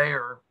rainy day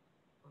or?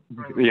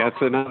 Yeah,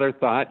 it's another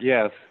thought.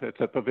 Yes, it's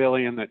a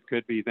pavilion that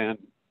could be then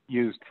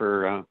used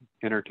for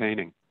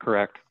entertaining.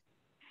 Correct.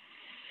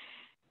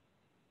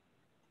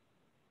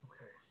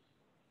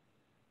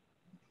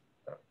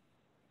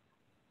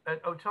 Okay.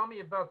 And tell me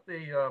about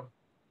the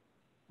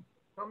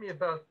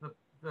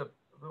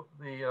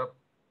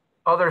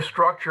other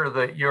structure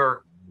that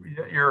you're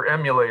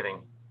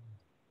emulating.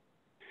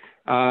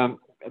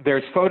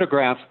 There's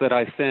photographs that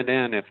I sent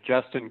in. If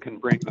Justin can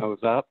bring those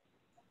up.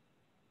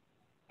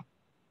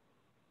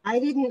 I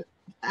didn't,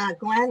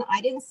 Glenn, I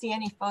didn't see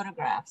any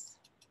photographs.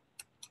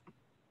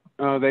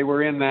 Oh, they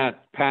were in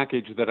that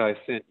package that I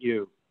sent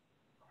you.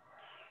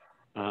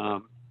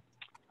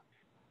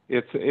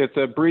 It's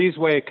a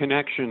breezeway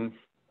connection,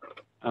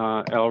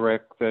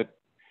 Elric, that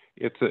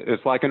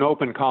it's like an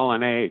open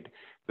colonnade.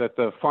 that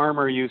the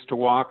farmer used to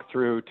walk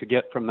through to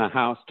get from the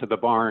house to the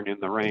barn in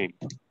the rain.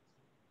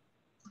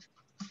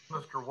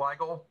 Mr.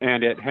 Weigel?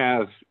 And it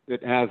has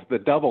the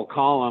double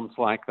columns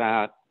like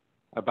that,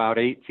 about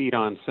 8 feet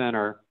on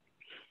center,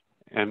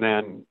 and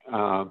then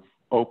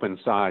open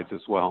sides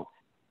as well.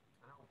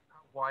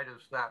 How wide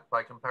is that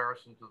by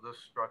comparison to this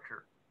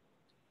structure?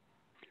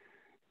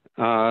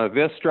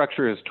 This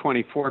structure is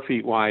 24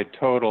 feet wide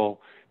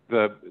total.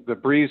 The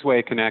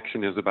breezeway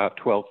connection is about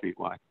 12 feet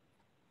wide,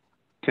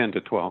 10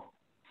 to 12.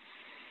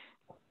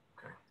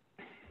 Okay.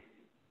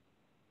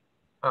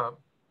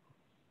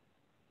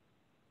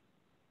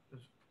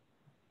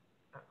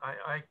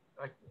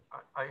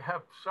 I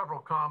have several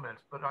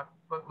comments, but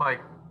my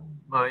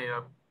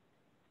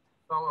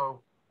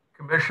fellow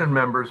commission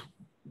members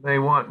may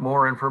want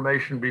more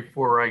information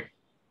before I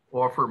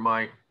offer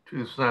my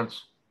 2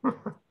 cents.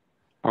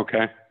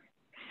 Okay.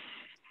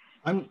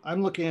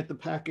 I'm looking at the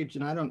package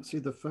and I don't see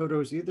the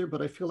photos either,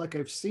 but I feel like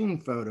I've seen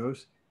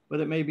photos,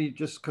 but it may be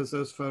just because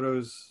those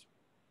photos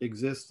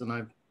exist and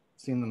I've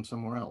seen them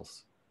somewhere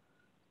else.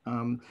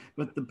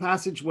 But the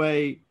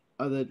passageway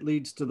that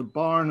leads to the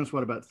barn is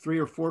what, about 3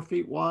 or 4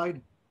 feet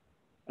wide?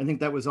 I think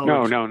that was all.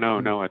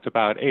 No. It's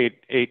about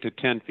 8 to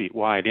 10 feet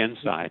wide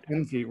inside,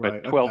 10 feet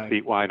wide, but 12 okay.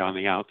 feet wide on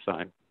the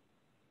outside.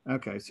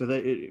 Okay, so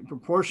that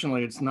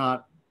proportionally, it's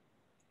not.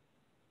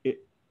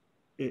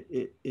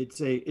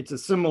 It's a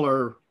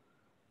similar.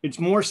 It's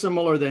more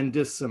similar than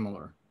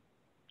dissimilar.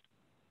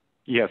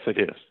 Yes, it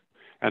is.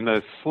 And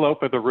the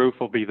slope of the roof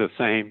will be the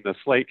same. The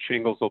slate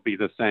shingles will be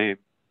the same.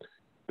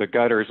 The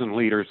gutters and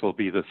leaders will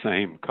be the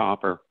same,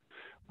 copper.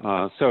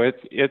 So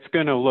it's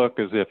going to look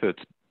as if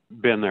it's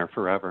been there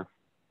forever.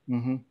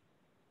 Mm-hmm.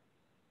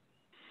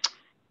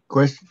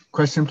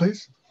 Question,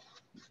 please.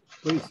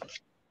 Please.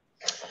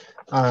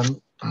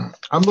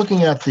 I'm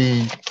looking at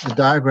the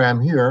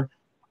diagram here,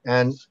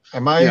 and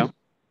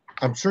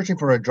I'm searching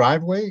for a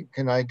driveway.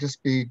 Can I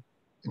just be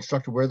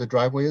instructed where the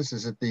driveway is?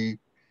 Is it the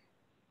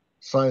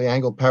slightly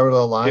angled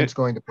parallel lines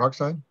going to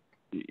Parkside?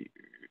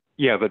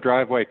 Yeah, the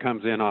driveway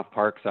comes in off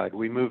Parkside.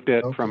 We moved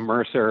it from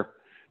Mercer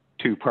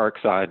to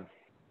Parkside.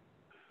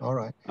 All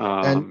right.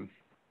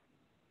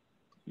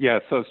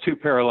 Yes, those 2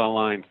 parallel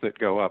lines that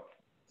go up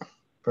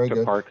very to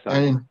good. Parkside.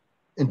 And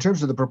in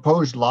terms of the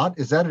proposed lot,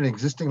 is that an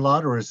existing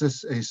lot or is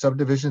this a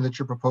subdivision that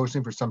you're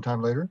proposing for some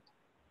time later?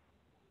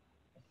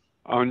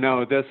 Oh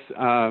no, this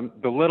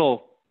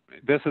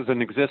is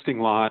an existing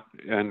lot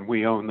and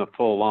we own the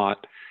full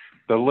lot.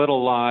 The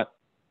little lot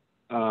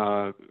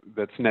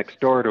that's next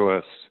door to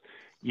us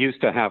used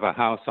to have a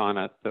house on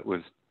it that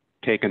was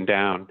taken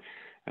down.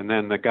 And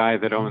then the guy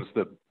that owns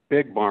the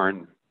big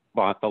barn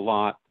bought the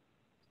lot.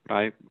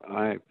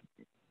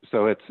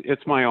 So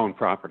it's my own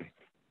property.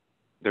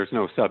 There's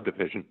no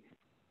subdivision.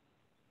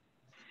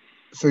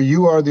 So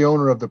you are the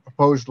owner of the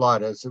proposed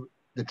lot as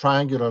the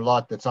triangular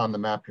lot that's on the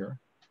map here.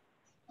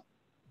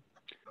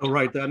 Oh,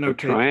 right. That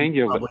notation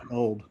is probably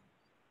old.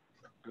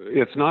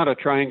 It's not a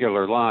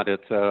triangular lot.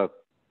 It's a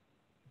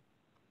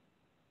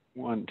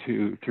 1,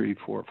 2, 3,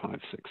 4,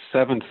 5, 6,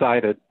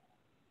 7-sided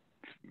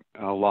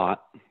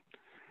lot.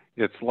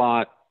 It's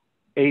lot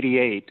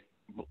 88.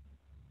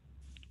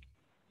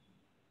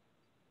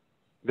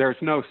 There's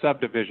no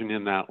subdivision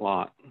in that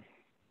lot.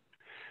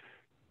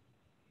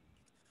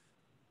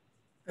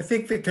 I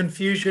think the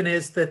confusion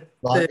is that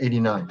lot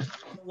 89.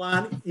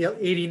 Lot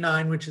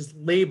 89, which is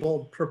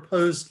labeled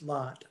proposed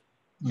lot.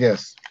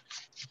 Yes.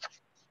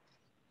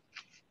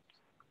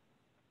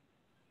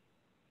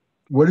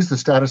 What is the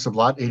status of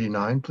lot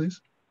 89, please?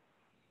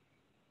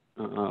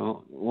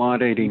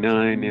 Lot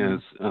 89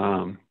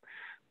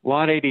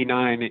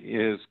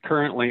 is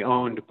currently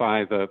owned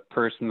by the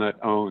person that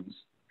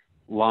owns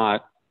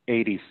lot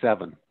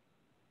 87.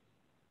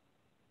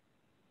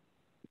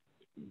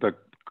 The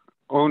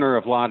owner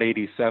of lot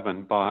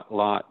 87 bought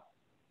lot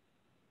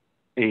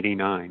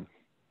 89.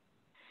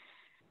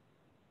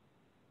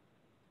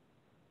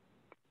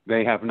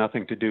 They have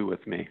nothing to do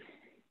with me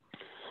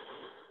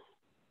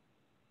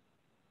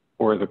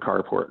or the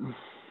carport.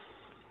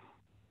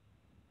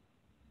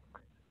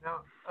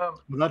 Now,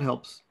 well, that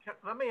helps.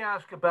 Let me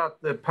ask about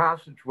the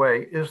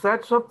passageway. Is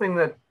that something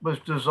that was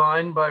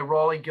designed by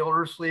Raleigh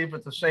Gildersleeve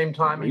at the same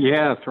time?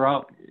 Yes,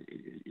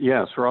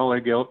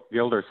 Raleigh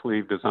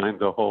Gildersleeve designed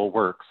the whole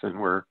works, and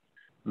we're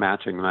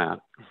matching that.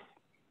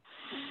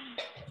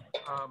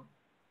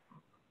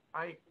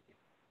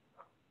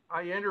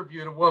 I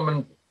interviewed a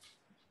woman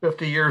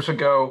 50 years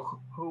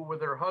ago who,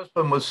 with her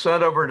husband, was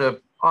sent over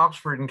to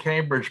Oxford and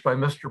Cambridge by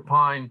Mr.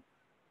 Pine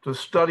to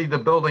study the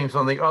buildings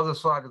on the other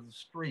side of the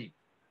street.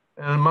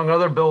 And among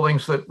other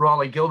buildings that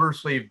Raleigh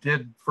Gildersleeve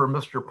did for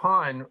Mr.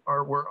 Pine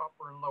were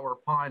Upper and Lower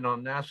Pine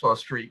on Nassau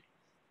Street,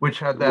 which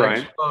had that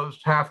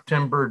exposed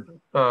half-timbered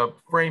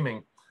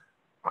framing.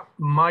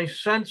 My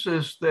sense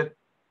is that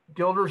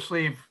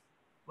Gildersleeve,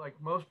 like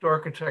most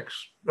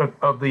architects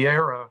of the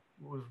era,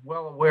 was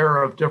well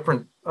aware of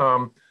different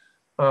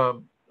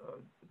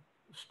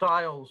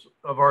styles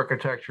of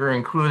architecture,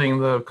 including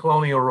the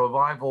colonial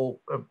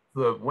revival of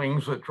the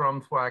wings at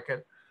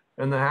Drumthwacket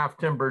and the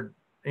half-timbered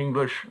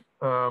English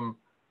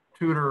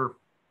Tudor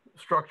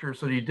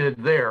structures that he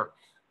did there.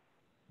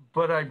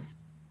 But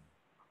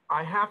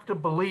I have to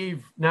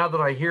believe now that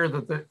I hear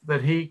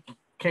that he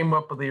came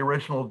up with the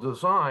original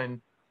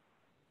design,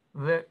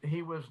 that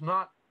he was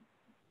not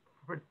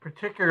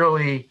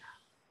particularly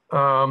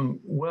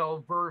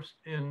well versed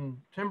in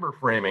timber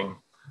framing.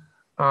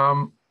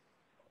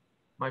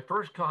 My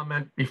first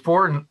comment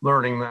before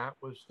learning that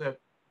was that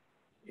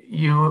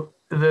New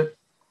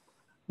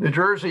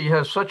Jersey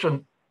has such a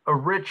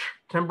rich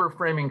timber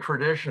framing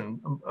tradition,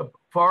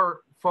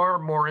 far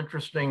more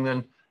interesting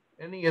than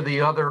any of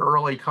the other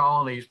early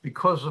colonies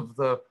because of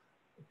the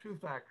two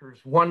factors.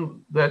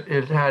 One, that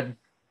it had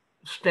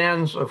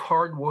stands of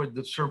hardwood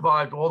that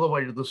survived all the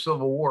way to the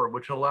Civil War,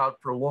 which allowed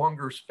for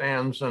longer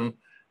spans and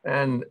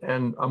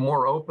a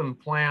more open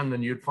plan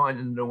than you'd find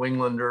in New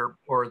England or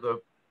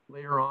the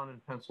later on in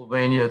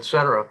Pennsylvania, et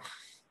cetera.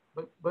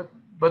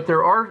 But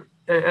there are,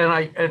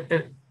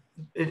 and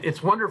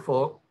it's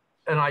wonderful,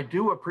 and I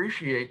do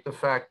appreciate the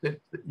fact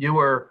that you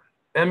are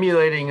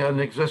emulating an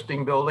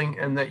existing building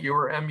and that you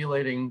are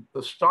emulating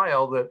the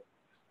style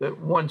that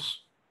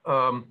once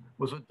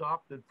was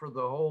adopted for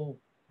the whole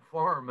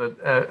farm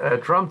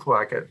at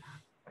Drumthwacket.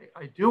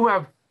 I do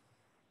have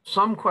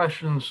some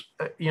questions.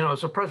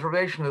 As a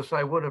preservationist,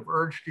 I would have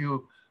urged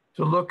you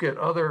to look at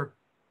other,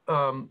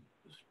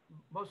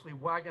 mostly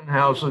wagon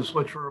houses,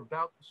 which are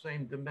about the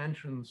same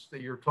dimensions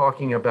that you're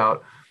talking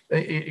about,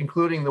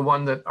 including the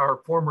one that our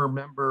former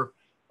member,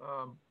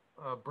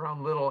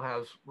 Brown Little,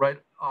 has right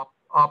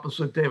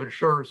opposite David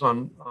Schur's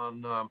on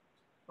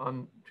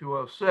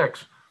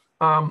 206.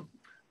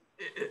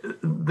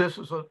 This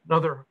is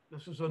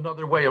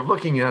another way of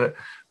looking at it,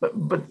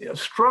 but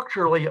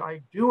structurally,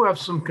 I do have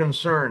some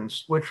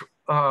concerns which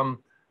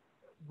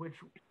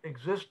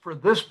exist for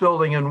this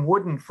building and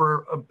wouldn't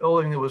for a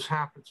building that was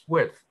half its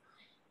width.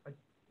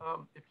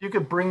 If you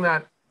could bring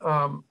that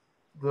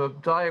the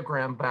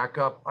diagram back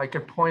up, I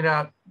could point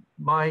out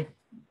my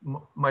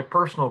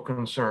personal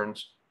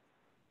concerns.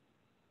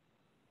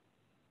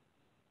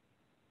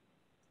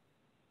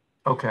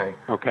 Okay.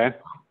 Okay.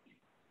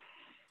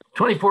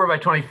 24 by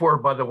 24,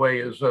 by the way,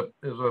 is a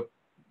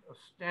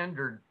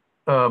standard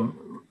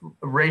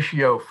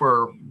ratio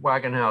for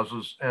wagon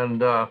houses,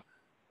 and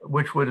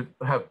which would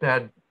have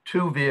had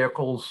two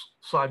vehicles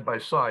side by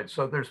side.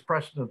 So there's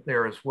precedent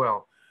there as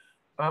well.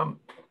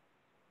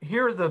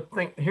 Here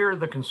are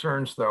the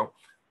concerns, though.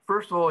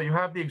 First of all, you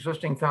have the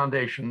existing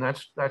foundation.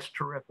 That's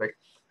terrific.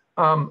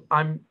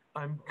 I'm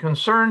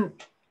concerned,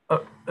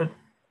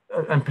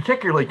 I'm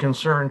particularly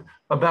concerned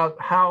about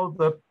how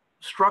the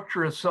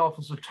structure itself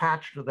is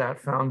attached to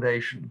that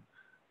foundation.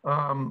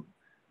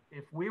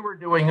 If we were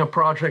doing a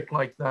project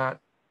like that,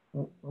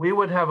 we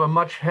would have a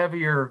much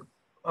heavier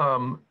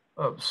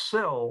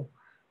sill,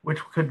 which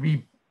could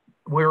be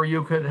where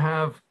you could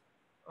have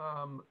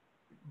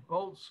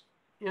bolts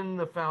in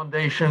the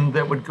foundation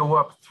that would go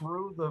up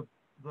through the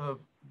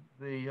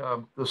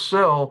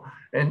sill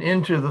and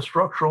into the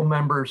structural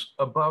members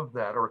above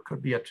that, or it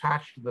could be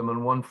attached to them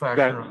in one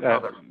fashion or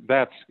another.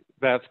 That's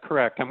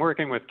correct. I'm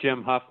working with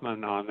Jim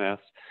Huffman on this.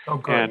 Oh,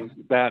 good. And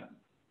that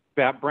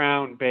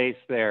brown base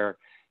there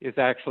is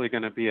actually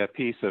going to be a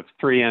piece of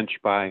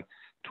 3-inch by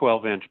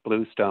 12-inch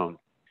bluestone.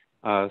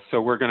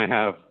 So we're going to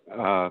have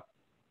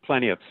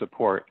plenty of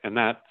support, and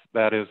that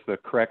is the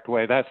correct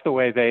way. That's the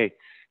way they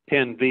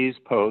pinned these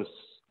posts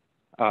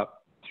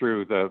up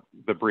through the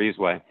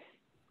breezeway.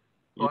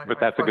 Well, but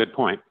that's a good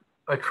point.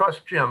 I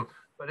trust Jim,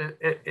 but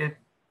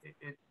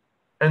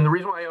and the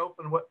reason why I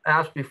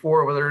asked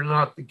before whether or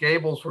not the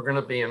gables were going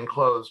to be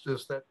enclosed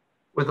is that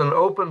with an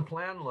open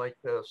plan like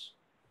this,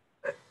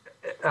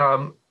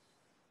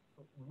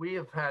 we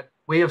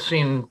have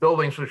seen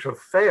buildings which have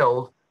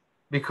failed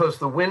because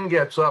the wind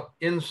gets up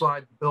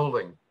inside the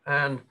building,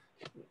 and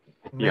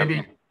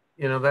maybe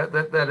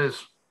that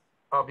is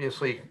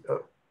obviously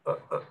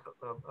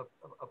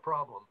a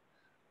problem.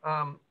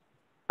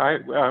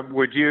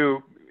 Would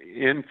you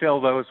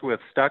infill those with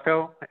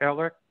stucco,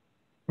 Elric?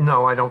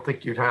 No, I don't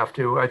think you'd have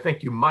to. I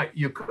think you might.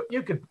 You could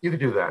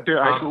do that.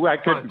 I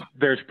could.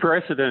 There's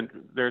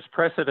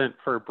precedent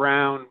for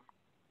brown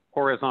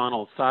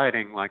horizontal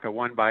siding, like a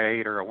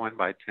 1x8 or a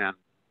 1x10.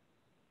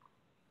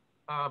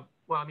 Well,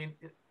 I mean,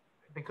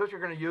 because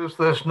you're going to use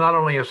this not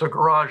only as a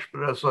garage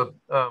but as a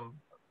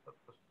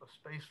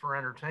space for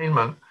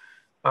entertainment,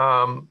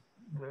 the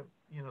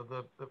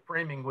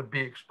framing would be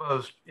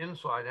exposed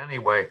inside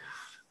anyway.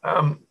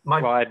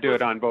 Well, I'd do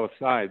it on both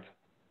sides.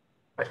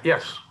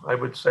 Yes, I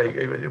would say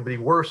it would be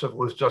worse if it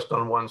was just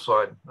on one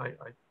side.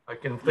 I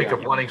can think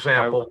of one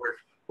example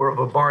where of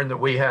a barn that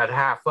we had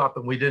half up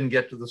and we didn't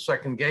get to the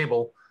second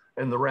gable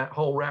and the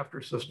whole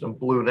rafter system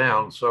blew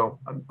down. So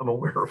I'm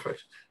aware of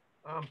it.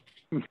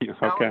 Okay.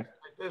 My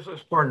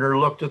business partner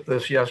looked at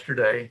this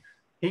yesterday.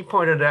 He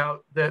pointed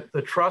out that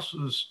the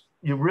trusses,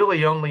 you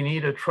really only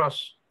need a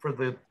truss for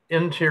the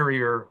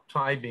interior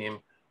tie beam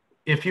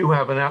if you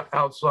have an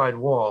outside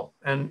wall,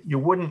 and you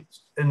wouldn't,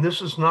 and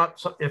this is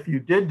not, if you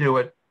did do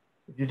it,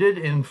 if you did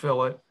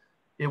infill it,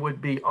 it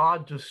would be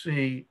odd to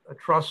see a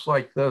truss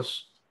like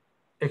this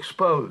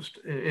exposed.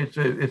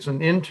 It's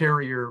an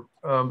interior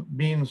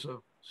means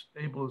of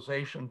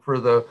stabilization for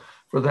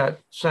that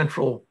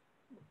central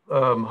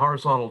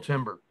horizontal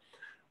timber.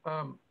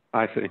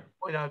 I see.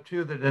 Point out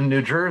too that in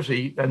New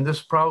Jersey, and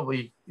this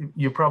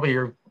you probably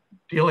are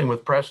dealing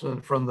with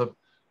precedent from the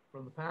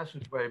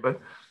passageway, but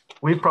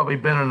we've probably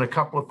been in a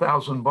couple of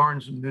thousand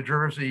barns in New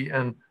Jersey,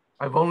 and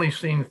I've only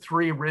seen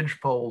 3 ridge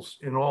poles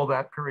in all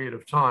that period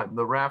of time.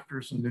 The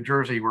rafters in New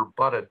Jersey were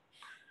butted.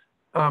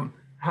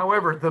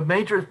 However,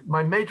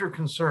 my major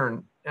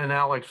concern, and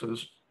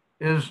Alex's,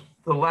 is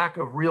the lack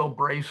of real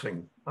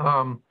bracing.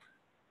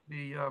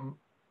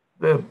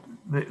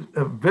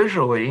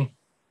 Visually,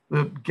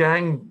 the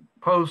gang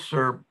posts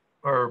are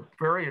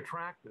very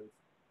attractive,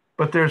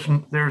 but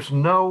there's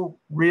no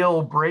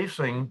real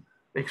bracing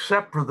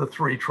except for the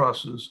 3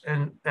 trusses,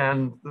 and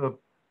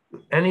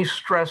any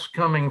stress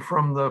coming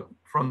from the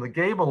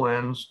gable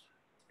ends,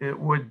 it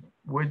would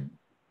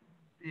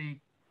be.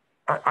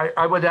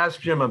 I would ask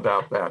Jim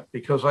about that,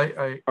 because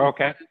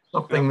okay,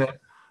 something that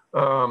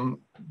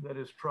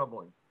is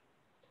troubling.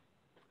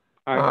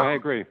 I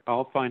agree.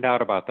 I'll find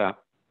out about that.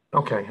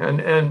 Okay,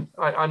 and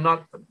I'm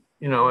not,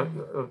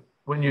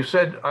 when you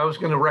said I was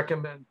going to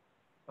recommend,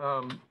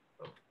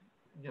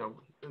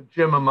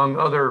 Jim among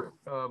other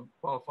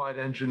qualified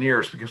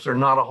engineers, because there are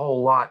not a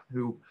whole lot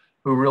who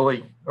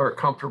really are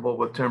comfortable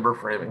with timber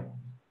framing.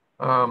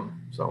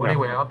 So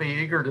anyway, I'll be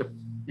eager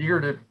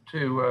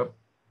to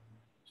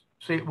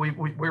see.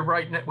 We're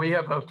right now, we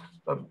have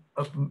a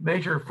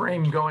major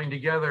frame going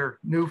together,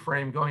 new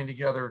frame going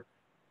together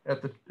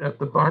at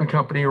the barn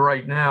company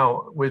right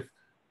now, with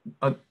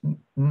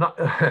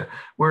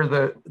where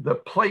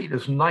the plate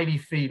is 90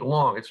 feet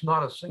long. It's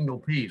not a single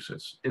piece.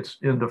 It's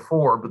into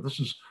 4, but this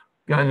is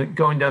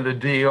going down to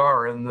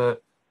DR, and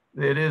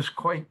it is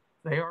quite.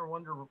 They are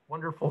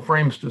wonderful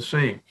frames to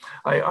see.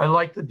 I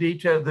like the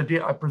detail.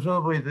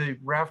 Presumably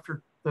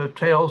the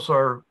tails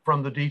are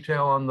from the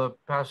detail on the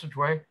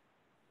passageway.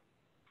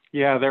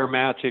 Yeah, they're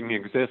matching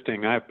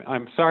existing.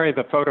 I'm sorry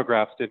the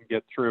photographs didn't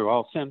get through.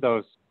 I'll send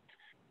those.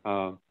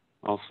 I'll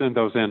send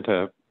those in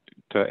to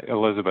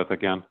Elizabeth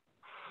again.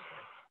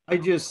 I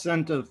just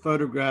sent a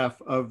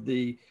photograph of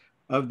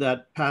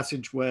that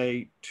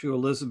passageway to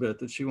Elizabeth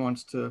that she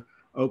wants to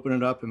open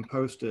it up and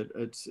post it.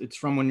 It's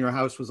from when your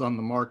house was on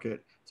the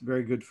market. It's a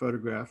very good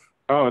photograph.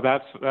 Oh,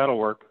 that'll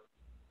work.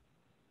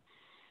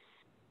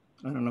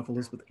 I don't know if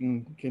Elizabeth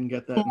can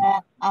get that. Yeah,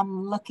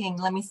 I'm looking.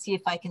 Let me see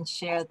if I can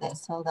share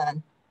this. Hold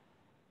on.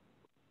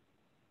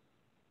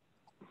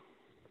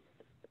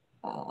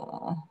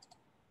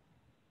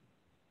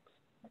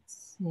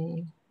 Let's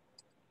see.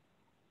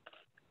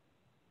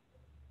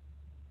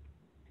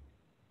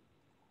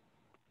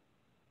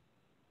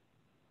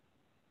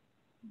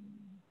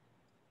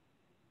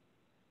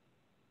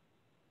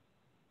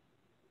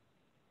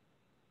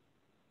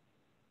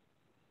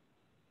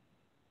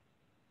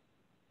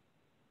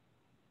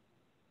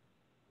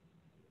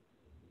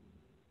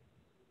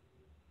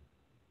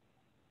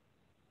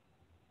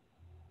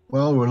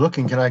 Well, we're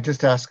looking. Can I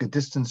just ask a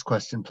distance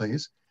question,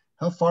 please?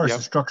 How far is Yep.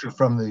 the structure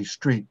from the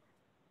street?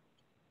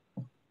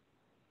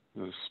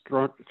 The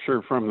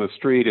structure from the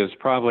street is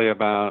probably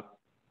about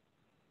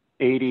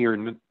 80 or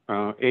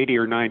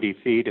 90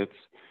 feet. It's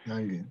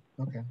 90.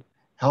 Okay.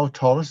 How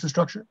tall is the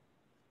structure?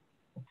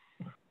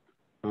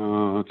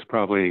 it's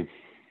probably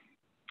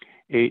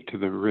 8 to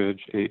the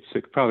ridge, 8,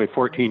 6, probably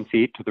 14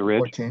 feet to the ridge.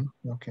 14.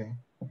 Okay.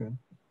 Good.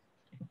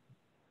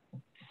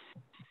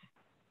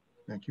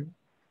 Thank you.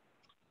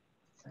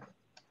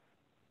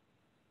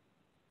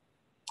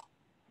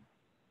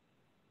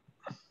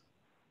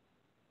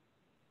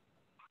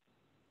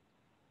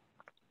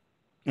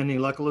 Any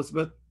luck,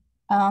 Elizabeth?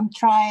 I'm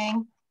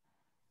trying.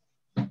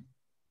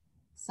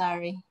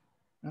 Sorry.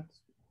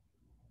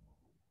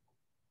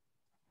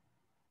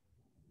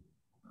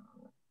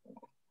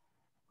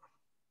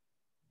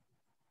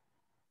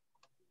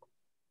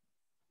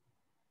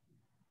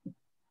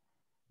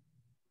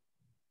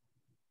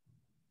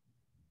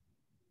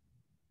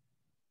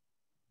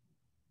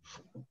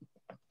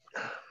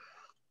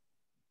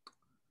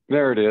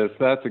 There it is.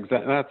 That's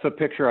the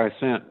picture I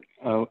sent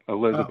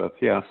Elizabeth. Oh.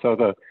 Yeah.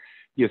 So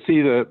you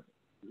see the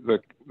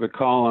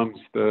columns,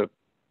 and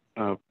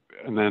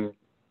then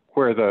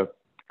where the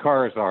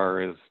cars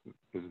are is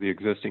the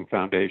existing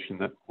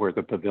foundation where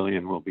the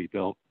pavilion will be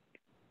built.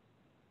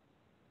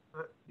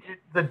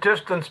 The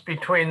distance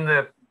between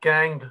the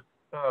ganged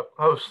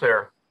posts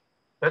there,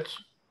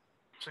 that's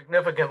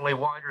significantly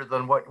wider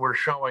than what we're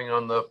showing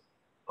on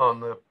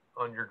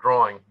your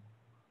drawing.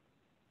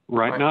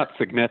 Right, not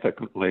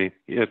significantly.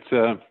 It's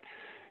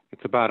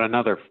about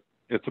another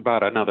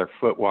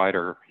foot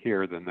wider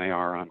here than they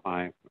are on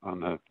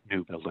the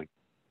new building.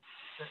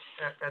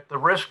 At the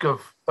risk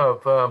of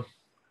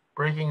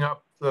breaking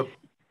up the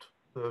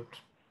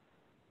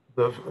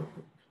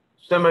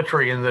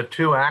symmetry in the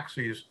 2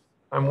 axes,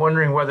 I'm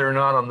wondering whether or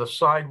not on the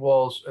side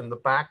walls and the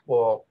back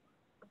wall,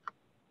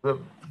 the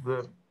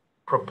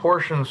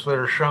proportions that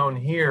are shown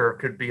here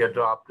could be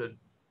adopted,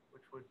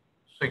 which would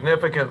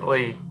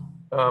significantly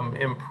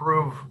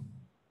improve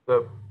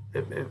the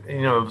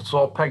you know, if it's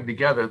all pegged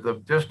together, the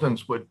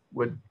distance would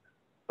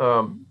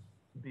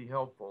be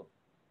helpful.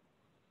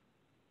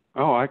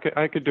 Oh, I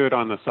could do it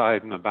on the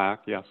side and the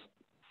back, yes.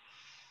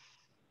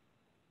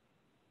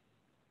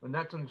 And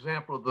that's an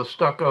example of the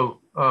stucco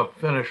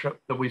finish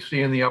that we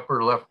see in the upper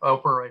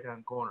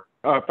right-hand corner.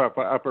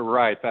 Upper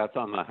right, that's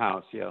on the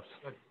house, yes.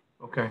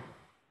 Okay.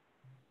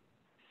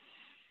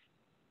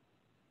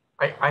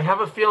 I have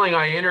a feeling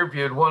I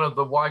interviewed one of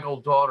the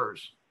Weigel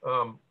daughters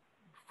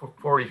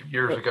 40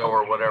 years ago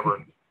or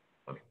whatever.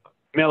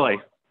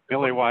 Millie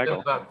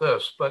Weigel. About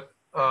this, but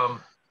I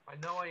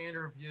know I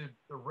interviewed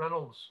the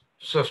Reynolds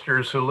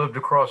sisters who lived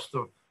across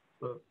the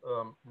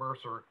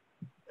Mercer,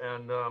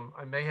 and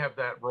I may have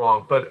that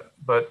wrong, but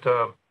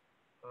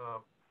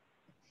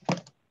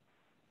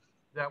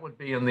that would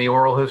be in the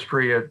oral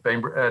history at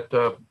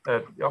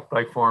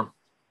Updike Farm.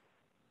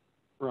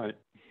 Right.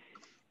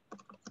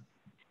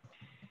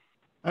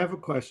 I have a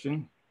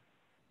question.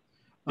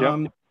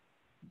 Yep.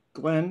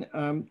 Glenn,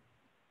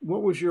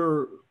 what was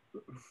your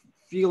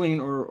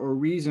feeling or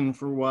reason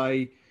for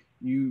why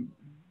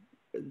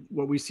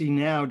what we see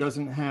now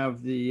doesn't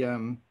have the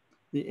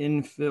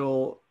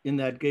infill in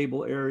that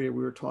gable area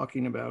we were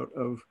talking about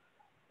of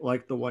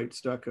like the white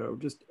stucco?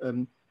 Just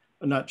I'm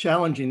not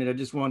challenging it. I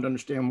just wanted to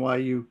understand why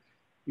you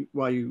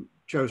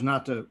chose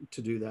not to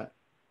do that.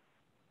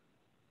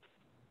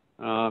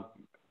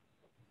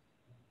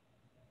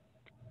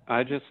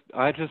 I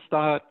just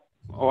thought,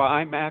 well,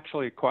 I'm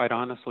actually, quite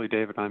honestly,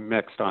 David, I'm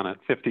mixed on it,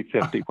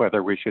 50-50,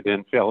 whether we should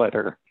infill it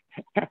or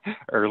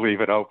leave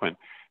it open.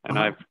 And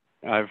I've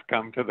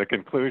come to the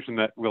conclusion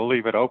that we'll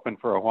leave it open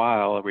for a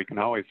while and we can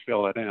always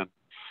fill it in.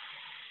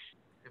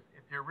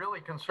 If you're really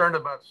concerned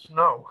about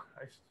snow,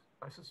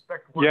 I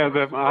suspect. Yeah,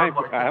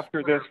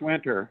 after this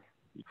winter,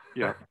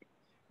 yeah.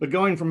 But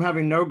going from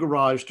having no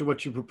garage to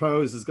what you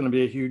propose is going to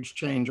be a huge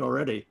change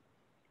already.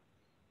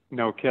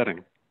 No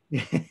kidding.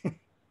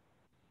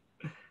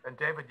 And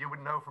David, you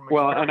would know from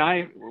well,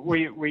 experience. and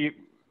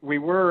we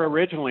were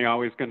originally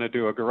always going to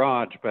do a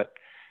garage, but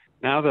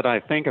now that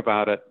I think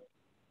about it,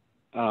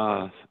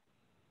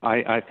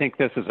 I think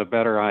this is a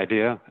better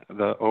idea,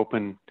 the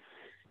open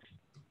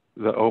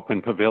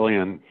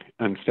pavilion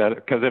instead,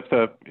 because if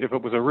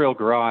it was a real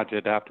garage,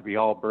 it'd have to be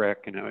all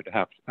brick, and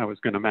I was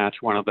going to match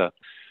one of the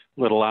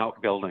little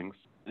outbuildings,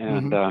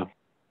 and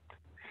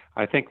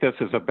I think this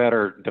is a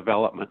better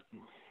development.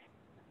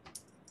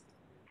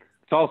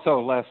 It's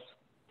also less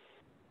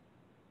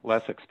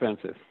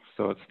expensive,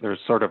 so there's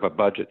sort of a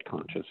budget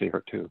conscious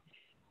here too.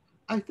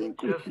 I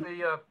think if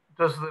you're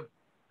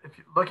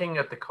looking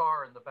at the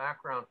car in the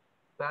background,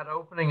 that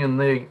opening in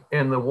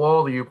the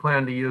wall that you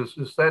plan to use,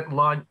 is that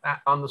line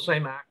on the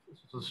same axis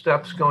as the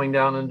steps going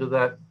down into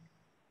that?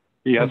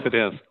 Yes, it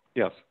is.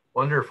 Yes.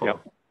 Wonderful.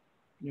 Yep.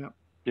 Yep.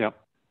 Yep.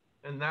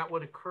 And that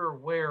would occur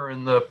where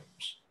in the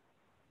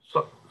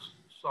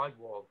side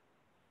wall?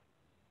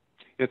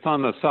 It's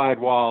on the side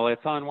wall.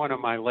 It's on one of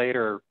my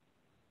later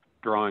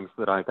drawings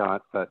that I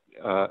got, but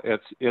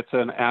it's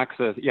an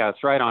access. Yeah,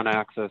 it's right on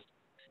axis,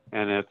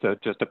 and it's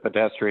just a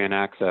pedestrian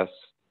access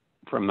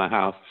from the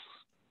house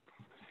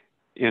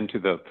into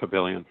the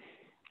pavilion.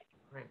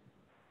 Great.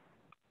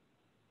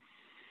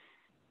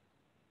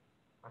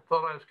 I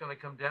thought I was going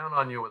to come down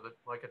on you with it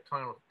like a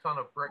ton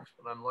of bricks,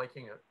 but I'm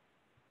liking it.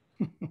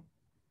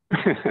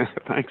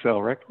 Thanks,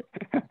 Elric.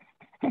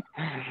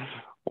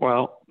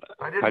 Well,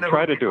 I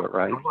try to do it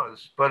right.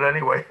 But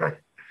anyway, but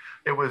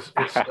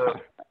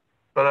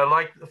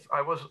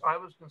I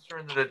was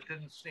concerned that it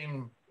didn't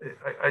seem,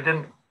 I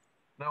didn't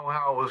know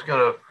how it was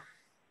going to,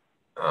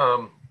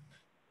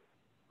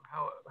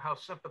 how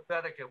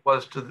sympathetic it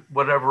was to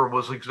whatever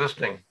was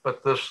existing.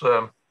 But this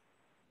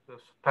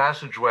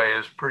passageway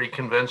is pretty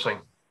convincing,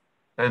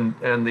 and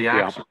the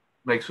access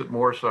makes it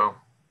more so.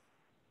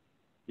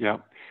 Yeah.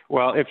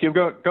 Well, if you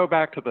go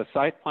back to the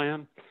site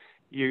plan,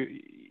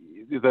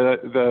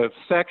 the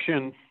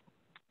section,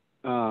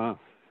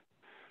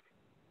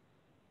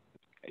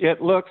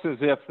 it looks as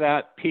if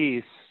that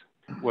piece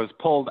was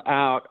pulled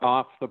out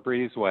off the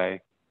breezeway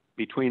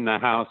between the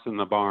house and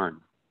the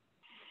barn.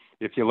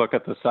 If you look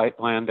at the site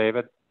plan,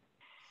 David.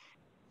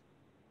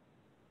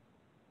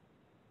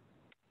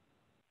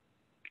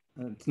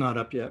 It's not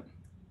up yet.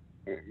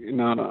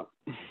 Not up.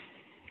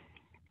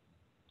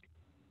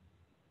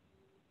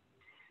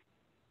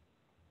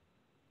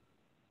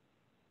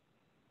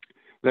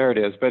 There it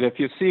is. But if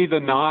you see the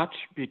notch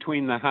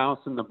between the house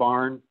and the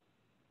barn,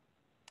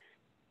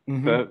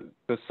 the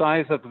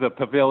size of the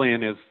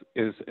pavilion is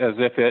as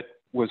if it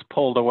was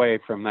pulled away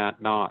from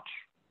that notch.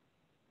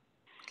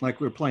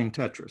 Like we're playing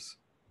Tetris.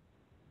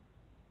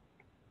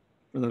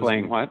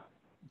 Playing what?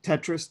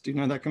 Tetris. Do you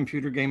know that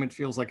computer game? It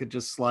feels like it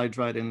just slides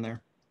right in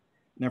there.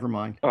 Never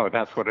mind. Oh,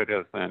 that's what it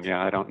is then.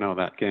 Yeah, I don't know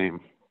that game.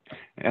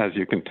 As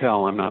you can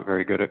tell, I'm not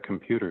very good at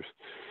computers.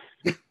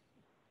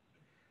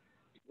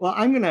 Well,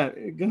 I'm gonna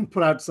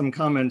put out some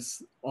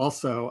comments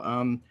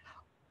also.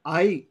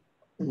 I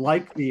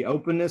like the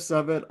openness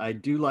of it. I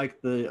do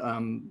like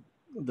the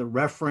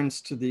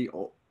reference to the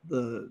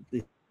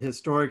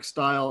historic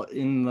style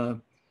in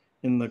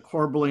the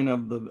corbelling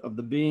of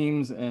the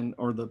beams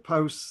or the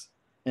posts,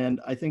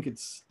 and I think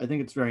it's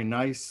very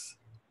nice.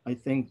 I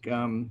think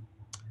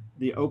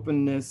the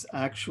openness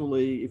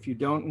actually, if you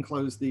don't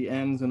enclose the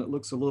ends and it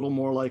looks a little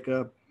more like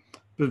a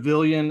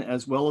pavilion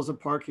as well as a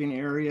parking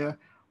area,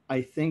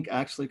 I think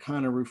actually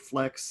kind of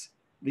reflects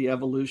the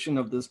evolution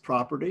of this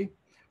property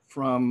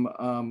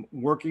from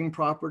working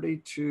property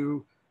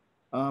to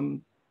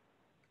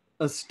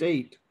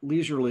estate,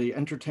 leisurely,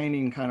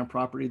 entertaining kind of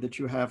property that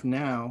you have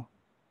now,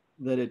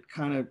 that it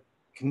kind of,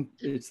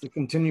 it's the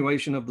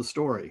continuation of the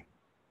story.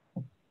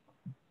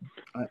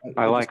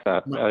 I like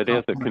that. It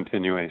is a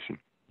continuation.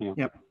 Yeah.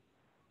 Yep.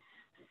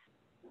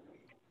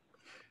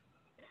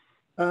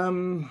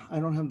 I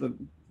don't have the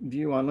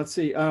view on. Let's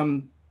see.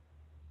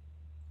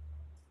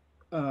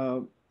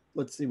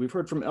 Let's see. We've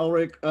heard from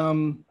Elric.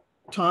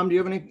 Tom, do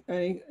you have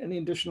any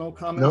additional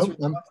comments?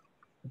 No,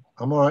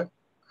 I'm all right.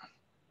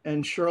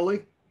 And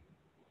Shirley?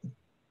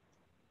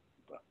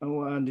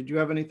 Oh, did you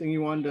have anything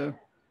you wanted to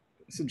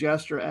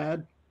suggest or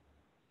add?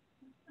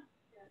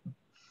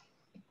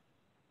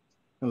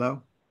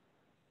 Hello?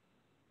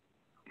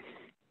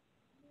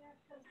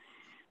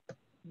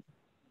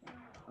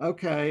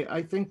 Okay,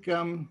 I think,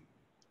 do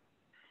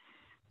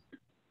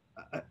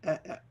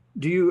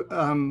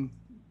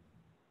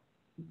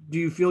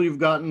you feel you've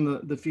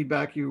gotten the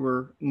feedback you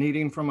were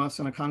needing from us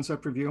in a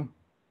concept review?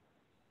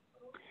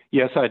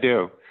 Yes, I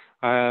do.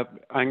 I'm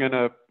going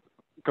to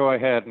go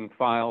ahead and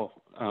file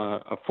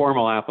a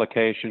formal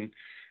application.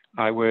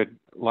 I would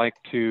like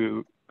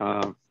to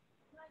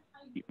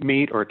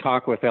meet or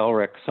talk with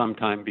Elric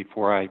sometime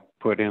before I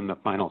put in the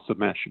final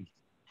submission.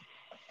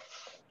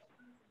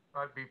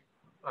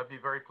 I'd be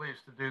very pleased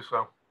to do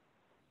so.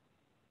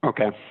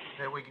 Okay.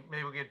 Maybe we could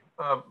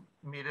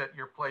meet at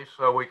your place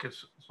so I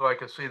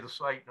could see the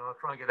site, and I'll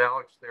try and get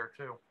Alex there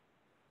too.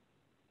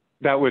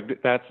 That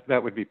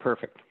would be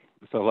perfect.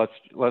 So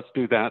let's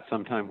do that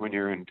sometime when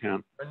you're in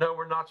town. I know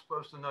we're not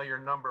supposed to know your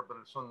number, but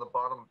it's on the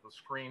bottom of the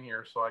screen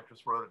here, so I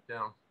just wrote it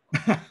down.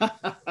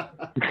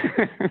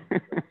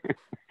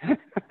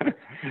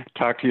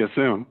 Talk to you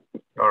soon.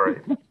 All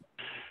right.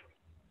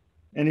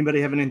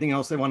 Anybody have anything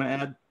else they want to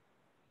add?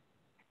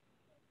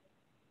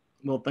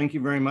 Well, thank you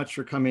very much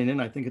for coming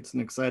in. I think it's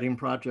an exciting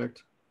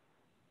project.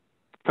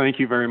 Thank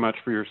you very much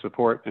for your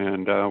support,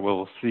 and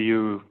we'll see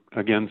you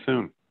again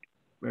soon.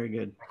 Very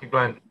good. Thank you,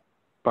 Glenn.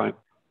 Bye.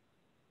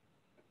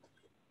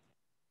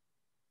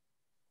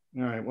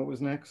 All right, what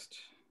was next?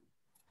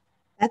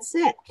 That's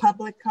it.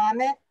 Public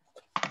comment,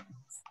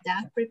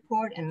 staff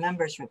report, and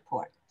members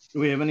report. Do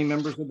we have any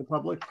members of the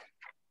public?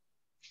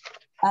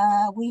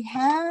 We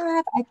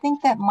have, I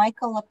think that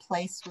Michael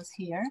Laplace was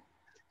here.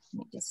 Let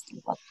me just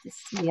look to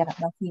see. I don't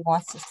know if he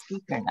wants to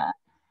speak or not.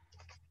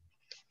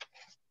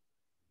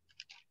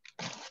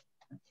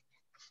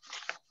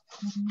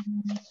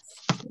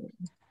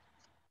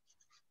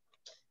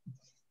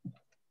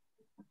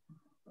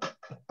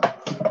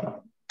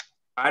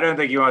 I don't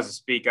think he wants to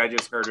speak. I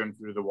just heard him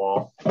through the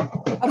wall.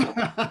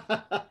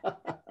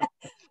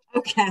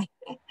 Okay.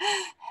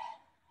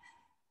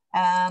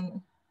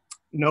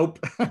 Nope.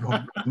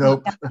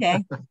 Nope.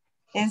 Okay.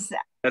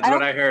 That's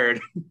what I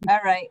heard. All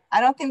right. I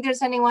don't think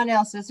there's anyone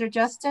else. Is there,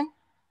 Justin?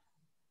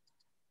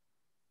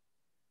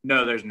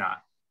 No, there's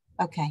not.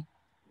 Okay.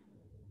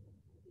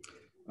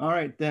 All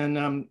right,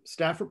 then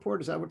staff report,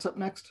 is that what's up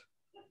next?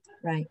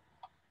 Right.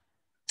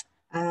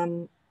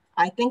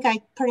 I think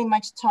I pretty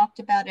much talked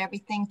about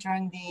everything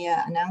during the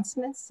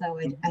announcements, so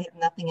I have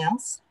nothing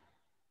else.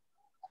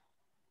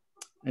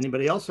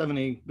 Anybody else have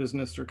any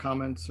business or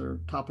comments or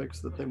topics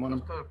that they want to?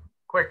 Just a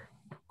quick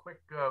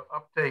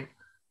update.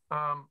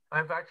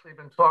 I've actually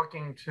been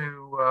talking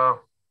to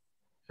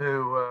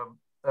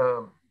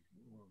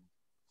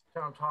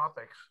Town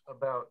Topics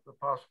about the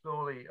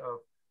possibility of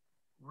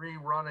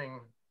rerunning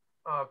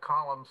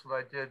columns that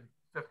I did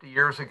 50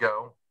 years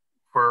ago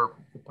for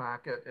the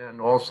packet and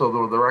also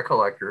the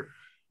Recollector.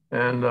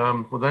 And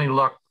with any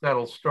luck,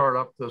 that'll start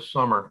up this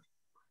summer.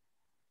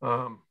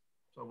 So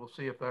we'll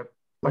see if I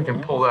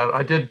can pull that.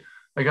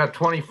 I got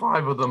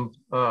 25 of them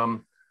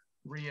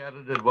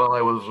re-edited while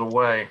I was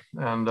away.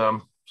 And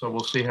so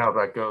we'll see how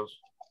that goes.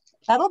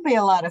 That'll be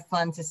a lot of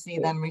fun to see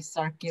them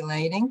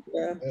recirculating.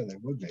 Yeah, they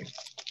would be.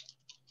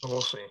 So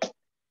we'll see.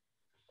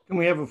 Can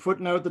we have a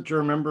footnote that you're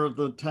a member of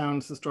the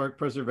town's Historic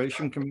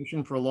Preservation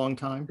Commission for a long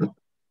time?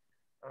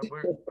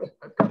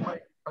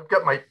 I've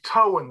got my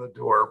toe in the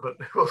door, but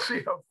we'll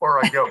see how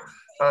far I go.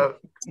 I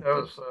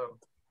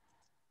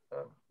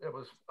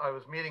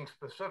was meeting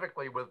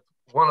specifically with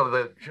one of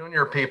the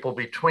junior people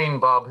between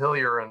Bob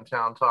Hillier and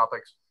Town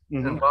Topics,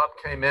 and Bob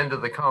came into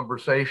the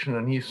conversation,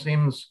 and he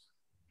seems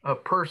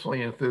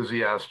personally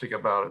enthusiastic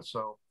about it.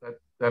 So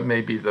that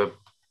may be telling.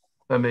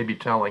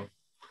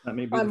 That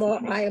may be.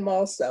 I am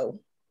also.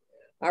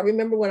 I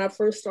remember when I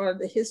first started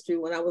the history,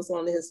 when I was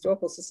on the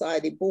Historical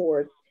Society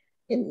board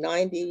in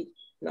 90,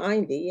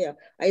 yeah.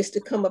 I used to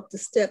come up the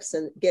steps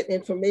and get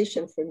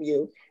information from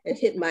you and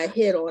hit my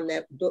head on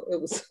that door. It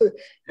was,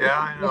 yeah,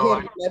 I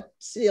know. That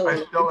ceiling.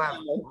 I still have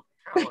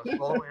callus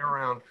all the way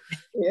around.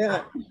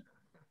 Yeah.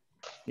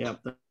 Yeah,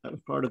 that was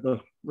part of the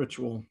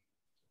ritual.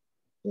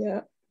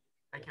 Yeah.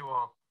 Thank you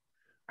all.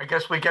 I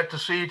guess we get to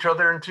see each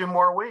other in 2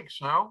 more weeks,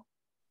 no?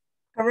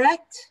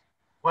 Correct?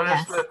 When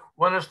Yes.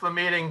 when is the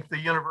meeting, the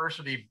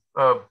university?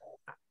 So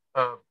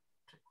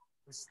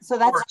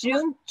that's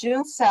June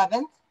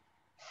 7th.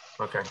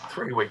 Okay,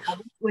 3 weeks.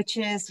 Which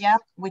is,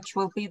 yep, which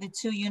will be the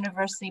 2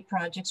 university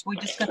projects. We're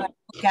just gonna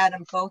look at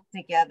them both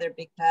together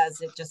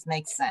because it just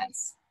makes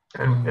sense.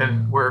 And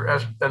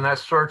that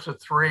starts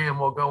at 3 and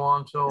we'll go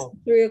on till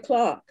 3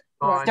 o'clock.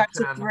 Right. Starts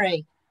 10. at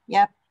 3,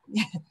 yep.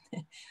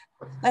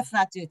 Let's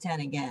not do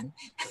 10 again.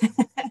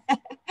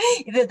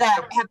 Either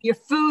that, have your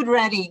food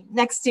ready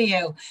next to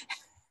you.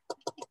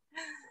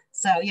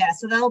 So yeah,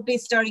 so that'll be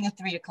starting at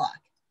 3 o'clock.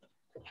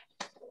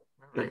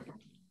 Right.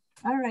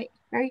 All right,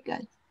 very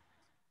good.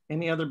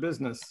 Any other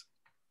business?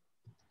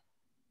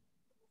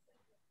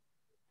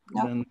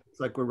 Nope. Then it's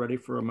like we're ready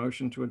for a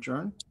motion to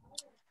adjourn.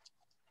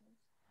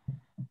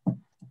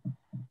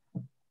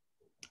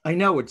 I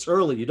know it's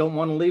early. You don't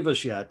want to leave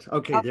us yet.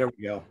 Okay, there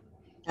we go.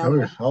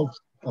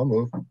 I'll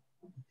move.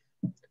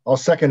 I'll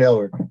second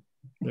Elward.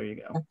 There you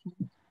go.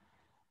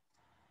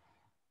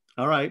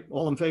 All right,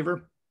 all in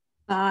favor?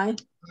 Aye.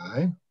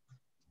 Aye.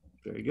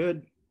 Very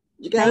good.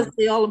 You guys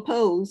be all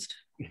opposed.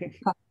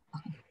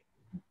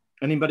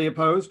 Anybody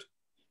opposed?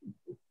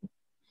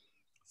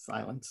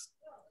 Silence.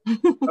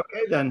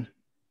 Okay, then.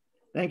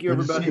 Thank you, Good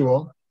to see everybody. you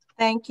all.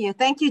 Thank you.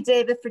 Thank you,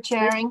 David, for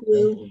chairing. Thank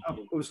you. Oh,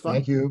 it was fun.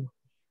 Thank you.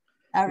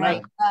 All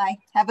right, bye.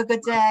 Have a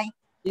good day.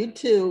 You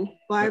too.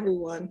 Bye,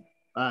 everyone.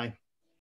 Bye.